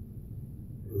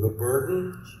the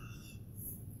burden,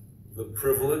 the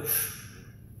privilege,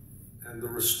 and the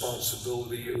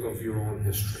responsibility of your own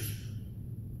history.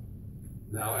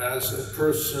 Now, as a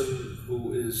person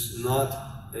who is not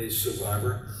a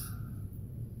survivor,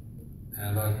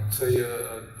 and I'll tell you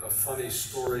a funny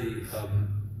story,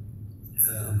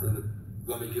 I'm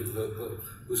going to give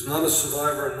who's not a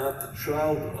survivor, not the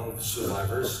child of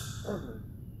survivors,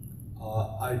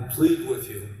 I plead with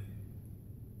you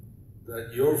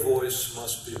that your voice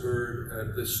must be heard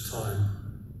at this time,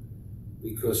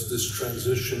 because this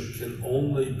transition can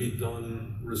only be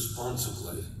done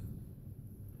responsibly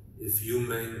if you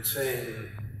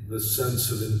maintain the sense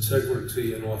of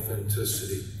integrity and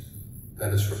authenticity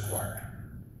that is required.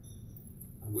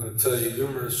 I'm going to tell you a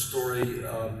humorous story.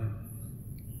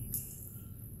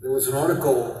 There was an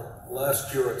article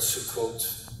last year at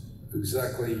Sukkot,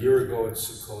 exactly a year ago at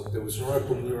Sukkot. There was an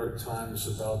article in the New York Times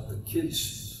about the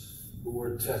kids who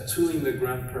were tattooing their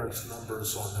grandparents'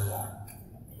 numbers on their arm.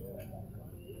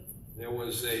 There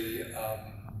was a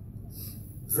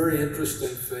very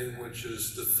interesting thing, which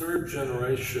is the third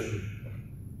generation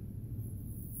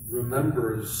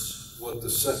remembers what the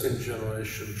second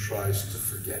generation tries to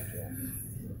forget.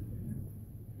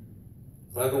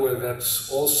 By the way, that's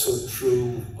also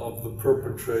true of the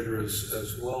perpetrators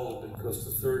as well, because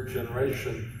the third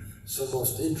generation, some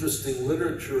most interesting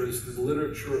literature is the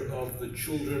literature of the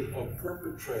children of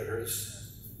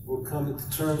perpetrators who are coming to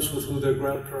terms with who their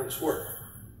grandparents were.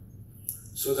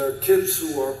 So there are kids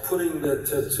who are putting their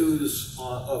tattoos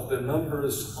of their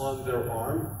numbers on their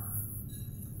arm.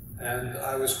 And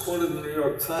I was quoted in the New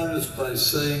York Times by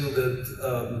saying that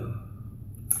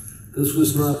this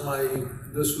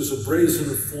was a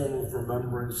brazen form of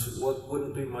remembrance. What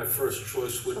wouldn't be my first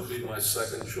choice, wouldn't be my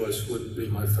second choice, wouldn't be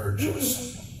my third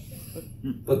choice.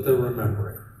 But they're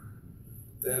remembering.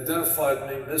 They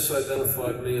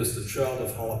misidentified me as the child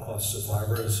of Holocaust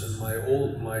survivors, and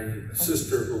my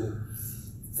sister, who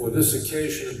for this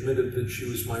occasion admitted that she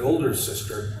was my older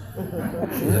sister,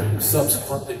 she had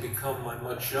subsequently become my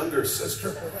much younger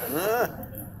sister.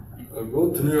 I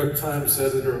wrote the New York Times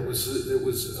editor, it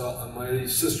was my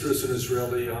sister is an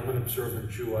Israeli, I'm an observant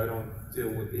Jew, I don't deal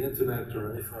with the internet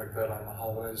or anything like that on the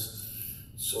holidays.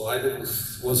 So I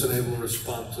wasn't able to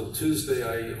respond till Tuesday.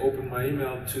 I opened my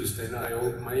email Tuesday night, I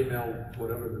opened my email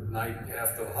whatever the night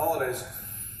after the holidays,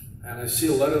 and I see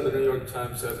a letter of the New York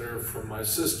Times editor from my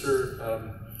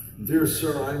sister. Dear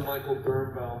sir, I'm Michael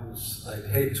Berenbaum's, I'd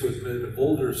hate to admit it,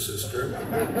 older sister.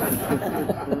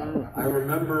 I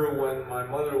remember when my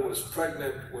mother was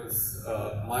pregnant with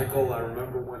Michael, I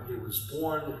remember when he was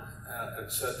born,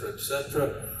 etc.,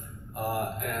 etc.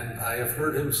 And I have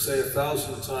heard him say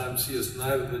 1,000 times he is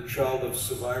neither the child of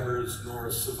survivors nor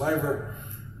a survivor.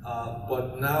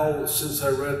 But now, since I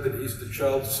read that he's the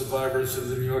child of survivors in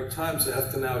the New York Times, I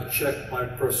have to now check my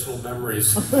personal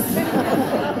memories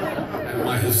and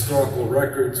my historical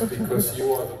records, because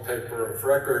you are the paper of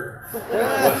record.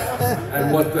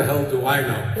 And what the hell do I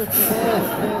know?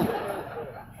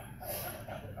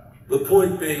 The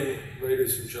point being,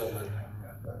 ladies and gentlemen,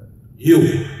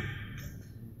 you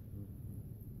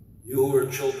who are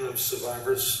children of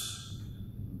survivors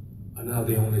are now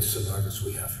the only survivors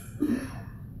we have.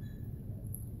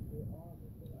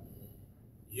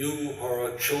 You who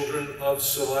are children of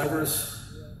survivors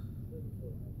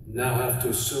now have to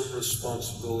assume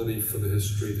responsibility for the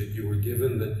history that you were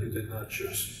given, that you did not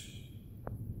choose.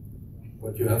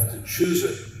 But you have to choose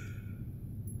it,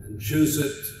 and choose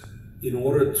it in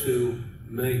order to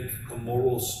make a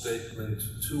moral statement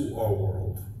to our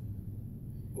world,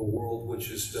 a world which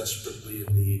is desperately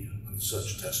in need of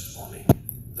such testimony.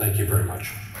 Thank you very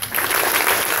much.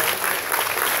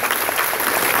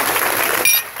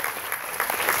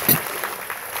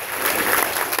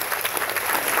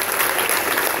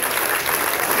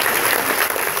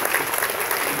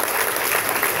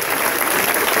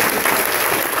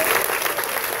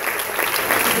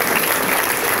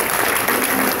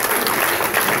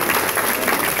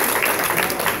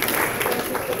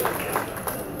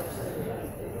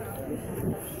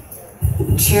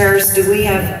 Chairs, do we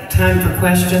have time for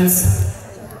questions?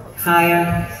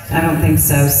 Kaya? I don't think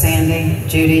so. Sandy?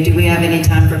 Judy, do we have any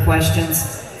time for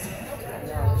questions?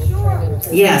 Sure.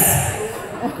 Yes.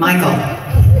 Michael.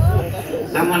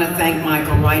 I want to thank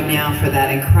Michael right now for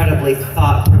that incredibly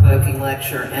thought-provoking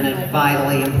lecture and a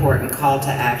vitally important call to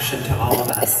action to all of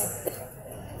us.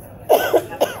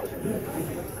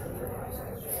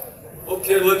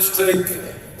 Okay, let's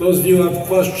take, those of you who have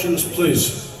questions,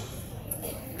 please.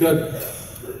 Good.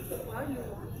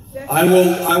 I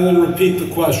will repeat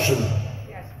the question.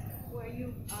 Yes, where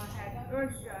you had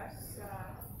urged us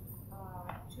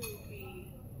to be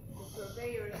the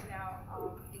purveyors now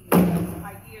of the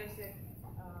ideas that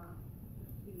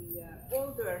the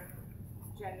older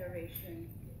generation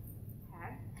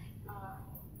had.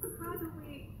 How do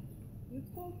we, you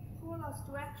call us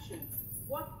to action.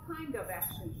 What kind of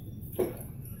action should we take?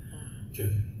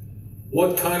 Okay.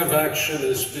 What kind of action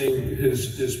is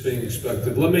being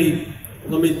expected? Let me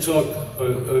talk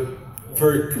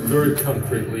very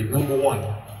concretely. Number one,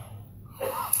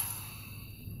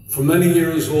 for many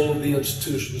years, all of the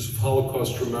institutions of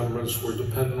Holocaust remembrance were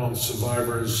dependent on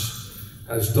survivors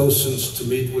as docents to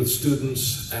meet with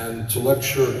students and to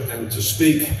lecture and to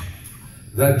speak.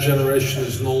 That generation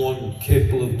is no longer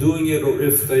capable of doing it, or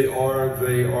if they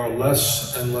are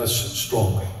less and less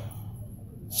strong.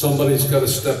 Somebody's got to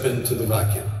step into the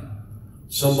vacuum.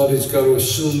 Somebody's got to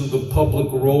assume the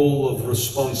public role of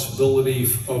responsibility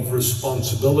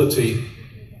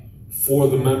for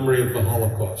the memory of the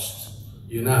Holocaust.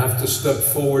 You now have to step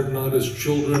forward not as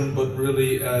children, but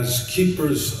really as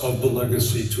keepers of the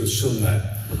legacy to assume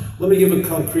that. Let me give a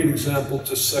concrete example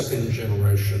to second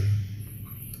generation.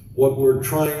 What we're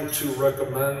trying to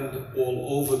recommend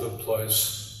all over the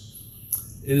place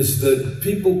is that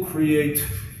people create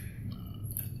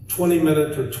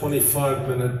 20-minute or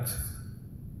 25-minute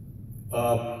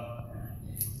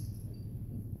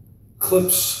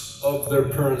clips of their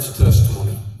parents'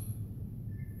 testimony.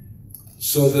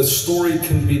 So the story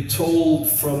can be told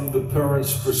from the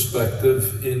parents'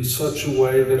 perspective in such a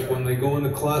way that when they go into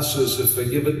classes, if they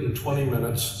give it in 20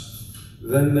 minutes,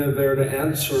 then they're there to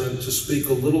answer and to speak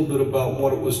a little bit about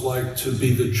what it was like to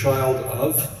be the child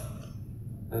of,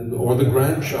 or the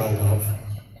grandchild of,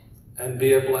 and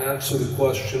be able to answer the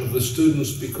question of the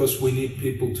students, because we need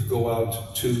people to go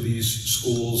out to these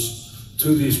schools,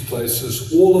 to these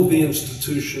places. All of the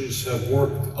institutions have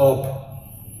worked up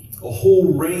a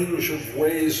whole range of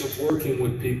ways of working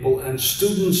with people, and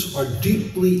students are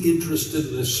deeply interested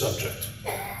in this subject.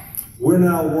 We're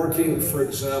now working, for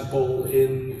example,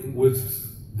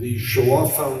 with the Shoah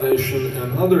Foundation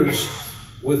and others,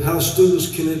 with how students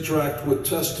can interact with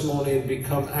testimony and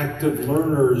become active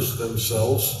learners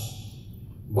themselves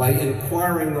by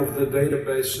inquiring of the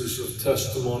databases of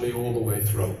testimony all the way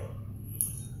through.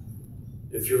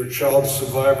 If you're a child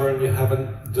survivor and you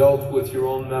haven't dealt with your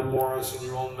own memoirs and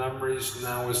your own memories,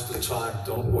 now is the time.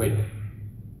 Don't wait.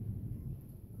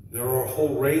 There are a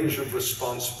whole range of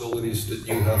responsibilities that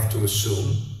you have to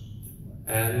assume,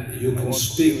 and you can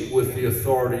speak with the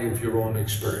authority of your own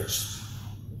experience.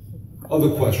 Other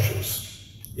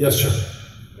questions? Yes, sir.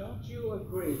 Don't you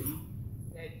agree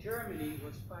that Germany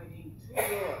was fighting two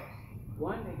wars,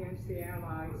 one against the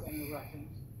Allies and the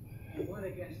Russians, and one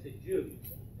against the Jews?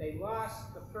 They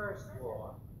lost the first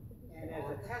war, and as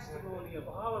a testimony of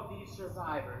all of these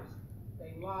survivors,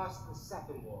 they lost the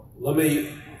second war. Let me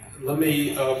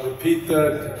repeat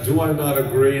that. Do I not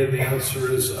agree? And the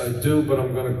answer is I do, but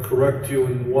I'm going to correct you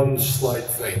in one slight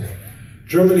thing.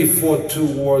 Germany fought two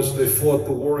wars. They fought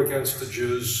the war against the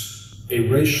Jews, a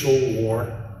racial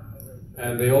war,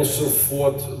 and they also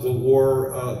fought the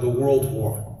war, the World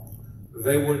War.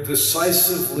 They were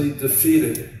decisively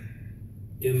defeated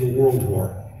in the World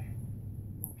War.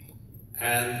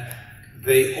 And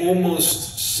they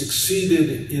almost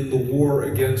succeeded in the war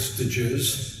against the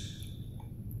Jews.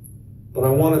 But I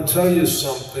want to tell you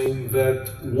something,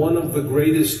 that one of the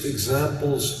greatest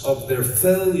examples of their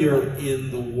failure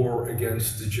in the war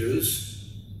against the Jews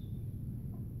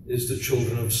is the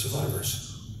children of survivors.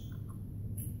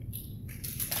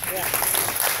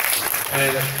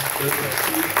 And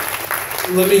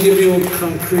let me give you a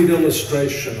concrete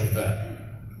illustration of that.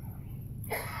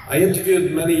 I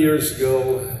interviewed many years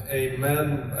ago a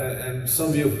man, and some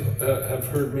of you have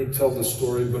heard me tell the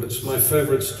story, but it's my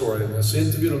favorite story in this. I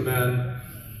interviewed a man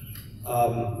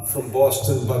from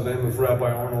Boston by the name of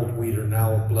Rabbi Arnold Weider,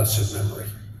 now of blessed memory.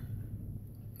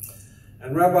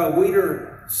 And Rabbi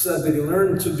Weider said that he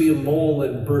learned to be a mole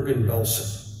in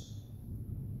Bergen-Belsen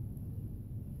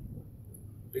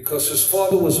because his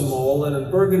father was a mole, and in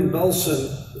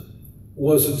Bergen-Belsen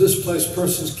was a displaced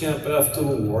persons camp after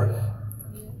the war.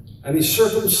 And he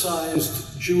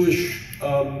circumcised Jewish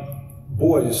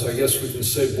boys. I guess we can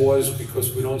say boys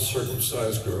because we don't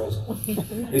circumcise girls.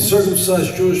 He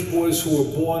circumcised Jewish boys who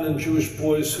were born and Jewish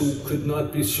boys who could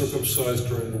not be circumcised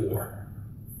during the war.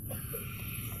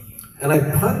 And I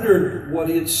pondered what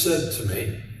he had said to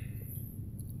me.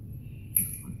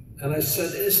 And I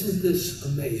said, isn't this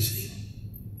amazing?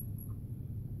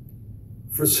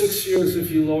 For 6 years,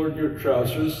 if you lowered your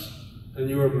trousers and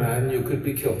you were a man, you could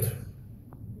be killed.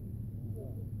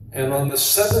 And on the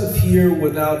 7th year,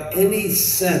 without any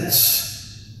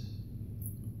sense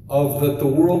of that the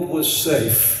world was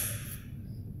safe,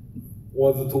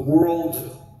 or that the world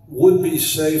would be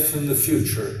safe in the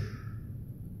future,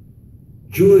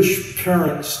 Jewish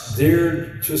parents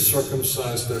dared to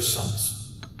circumcise their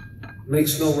sons.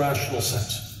 Makes no rational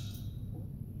sense.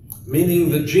 Meaning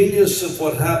the genius of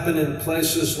what happened in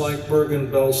places like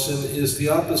Bergen-Belsen is the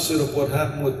opposite of what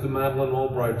happened with the Madeleine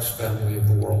Albright's family of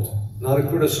the world. Not a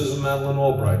criticism of Madeleine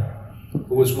Albright,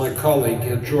 who was my colleague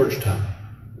at Georgetown.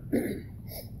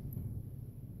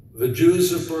 The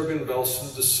Jews of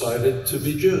Bergen-Belsen decided to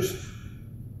be Jews.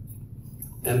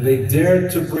 And they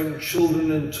dared to bring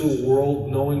children into a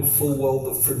world knowing full well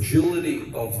the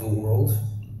fragility of the world,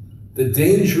 the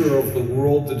danger of the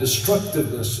world, the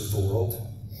destructiveness of the world,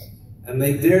 and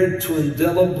they dared to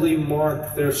indelibly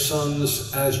mark their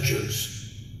sons as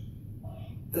Jews.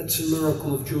 That's a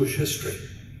miracle of Jewish history.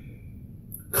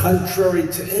 Contrary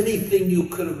to anything you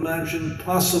could imagine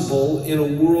possible in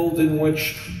a world in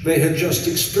which they had just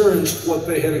experienced what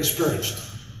they had experienced.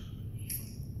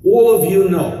 All of you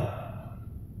know,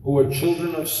 who are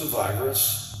children of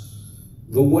survivors,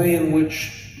 the way in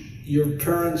which your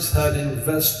parents had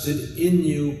invested in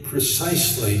you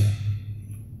precisely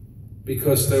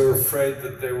because they were afraid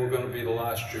that they were going to be the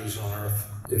last Jews on earth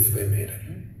if they made it.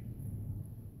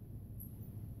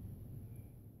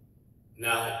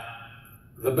 Now,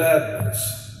 the bad news,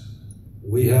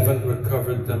 we haven't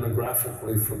recovered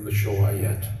demographically from the Shoah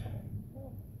yet.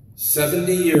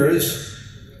 70 years,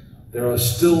 there are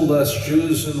still less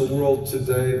Jews in the world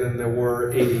today than there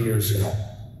were 80 years ago.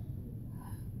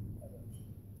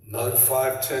 Another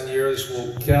 5-10 years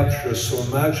will capture, so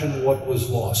imagine what was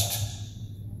lost.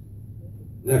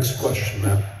 Next question,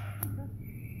 ma'am.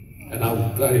 And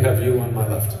I have you on my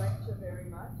left. Thank you very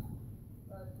much.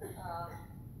 But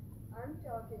I'm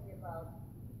talking about,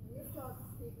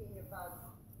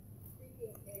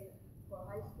 speaking for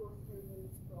high school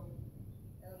students from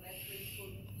elementary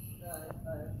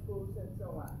schools and so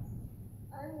on.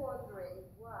 I'm wondering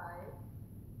why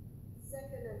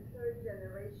second and third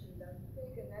generation doesn't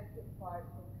take an active part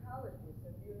from colleges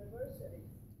and universities.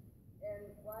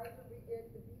 And why do we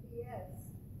get the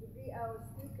BDS to be our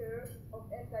speaker of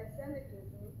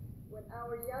anti-Semitism when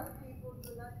our young people do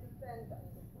not defend us?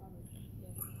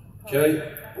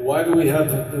 Okay, why do we have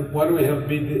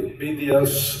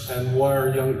BDS and why are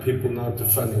young people not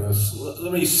defending us?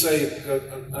 Let me say,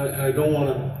 I don't want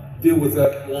to deal with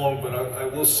that long, but I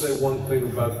will say one thing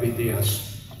about BDS.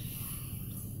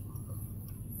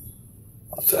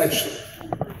 It's actually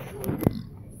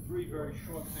three very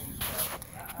short things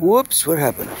about. Whoops, what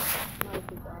happened?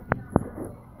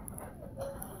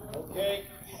 Okay,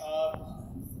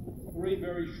 three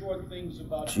very short things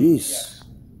about Jeez. BDS.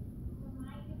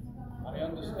 I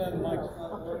understand Mike's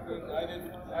not working.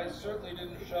 I certainly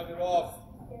didn't shut it off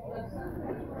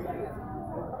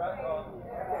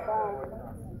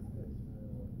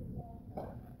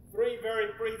Three very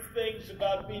brief things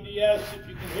about BDS. If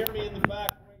you can hear me in the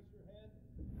back, raise your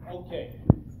hand. Okay.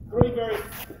 Three very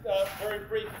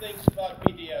brief things about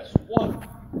BDS. One,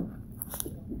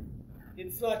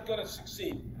 it's not going to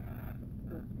succeed.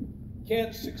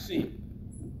 Can't succeed.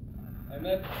 And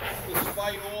that,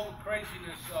 despite all the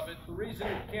craziness of it, the reason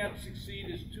it can't succeed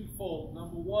is twofold.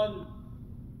 Number one,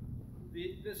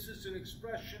 this is an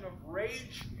expression of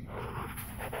rage,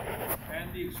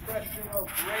 and the expression of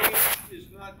rage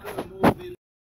is not going to move the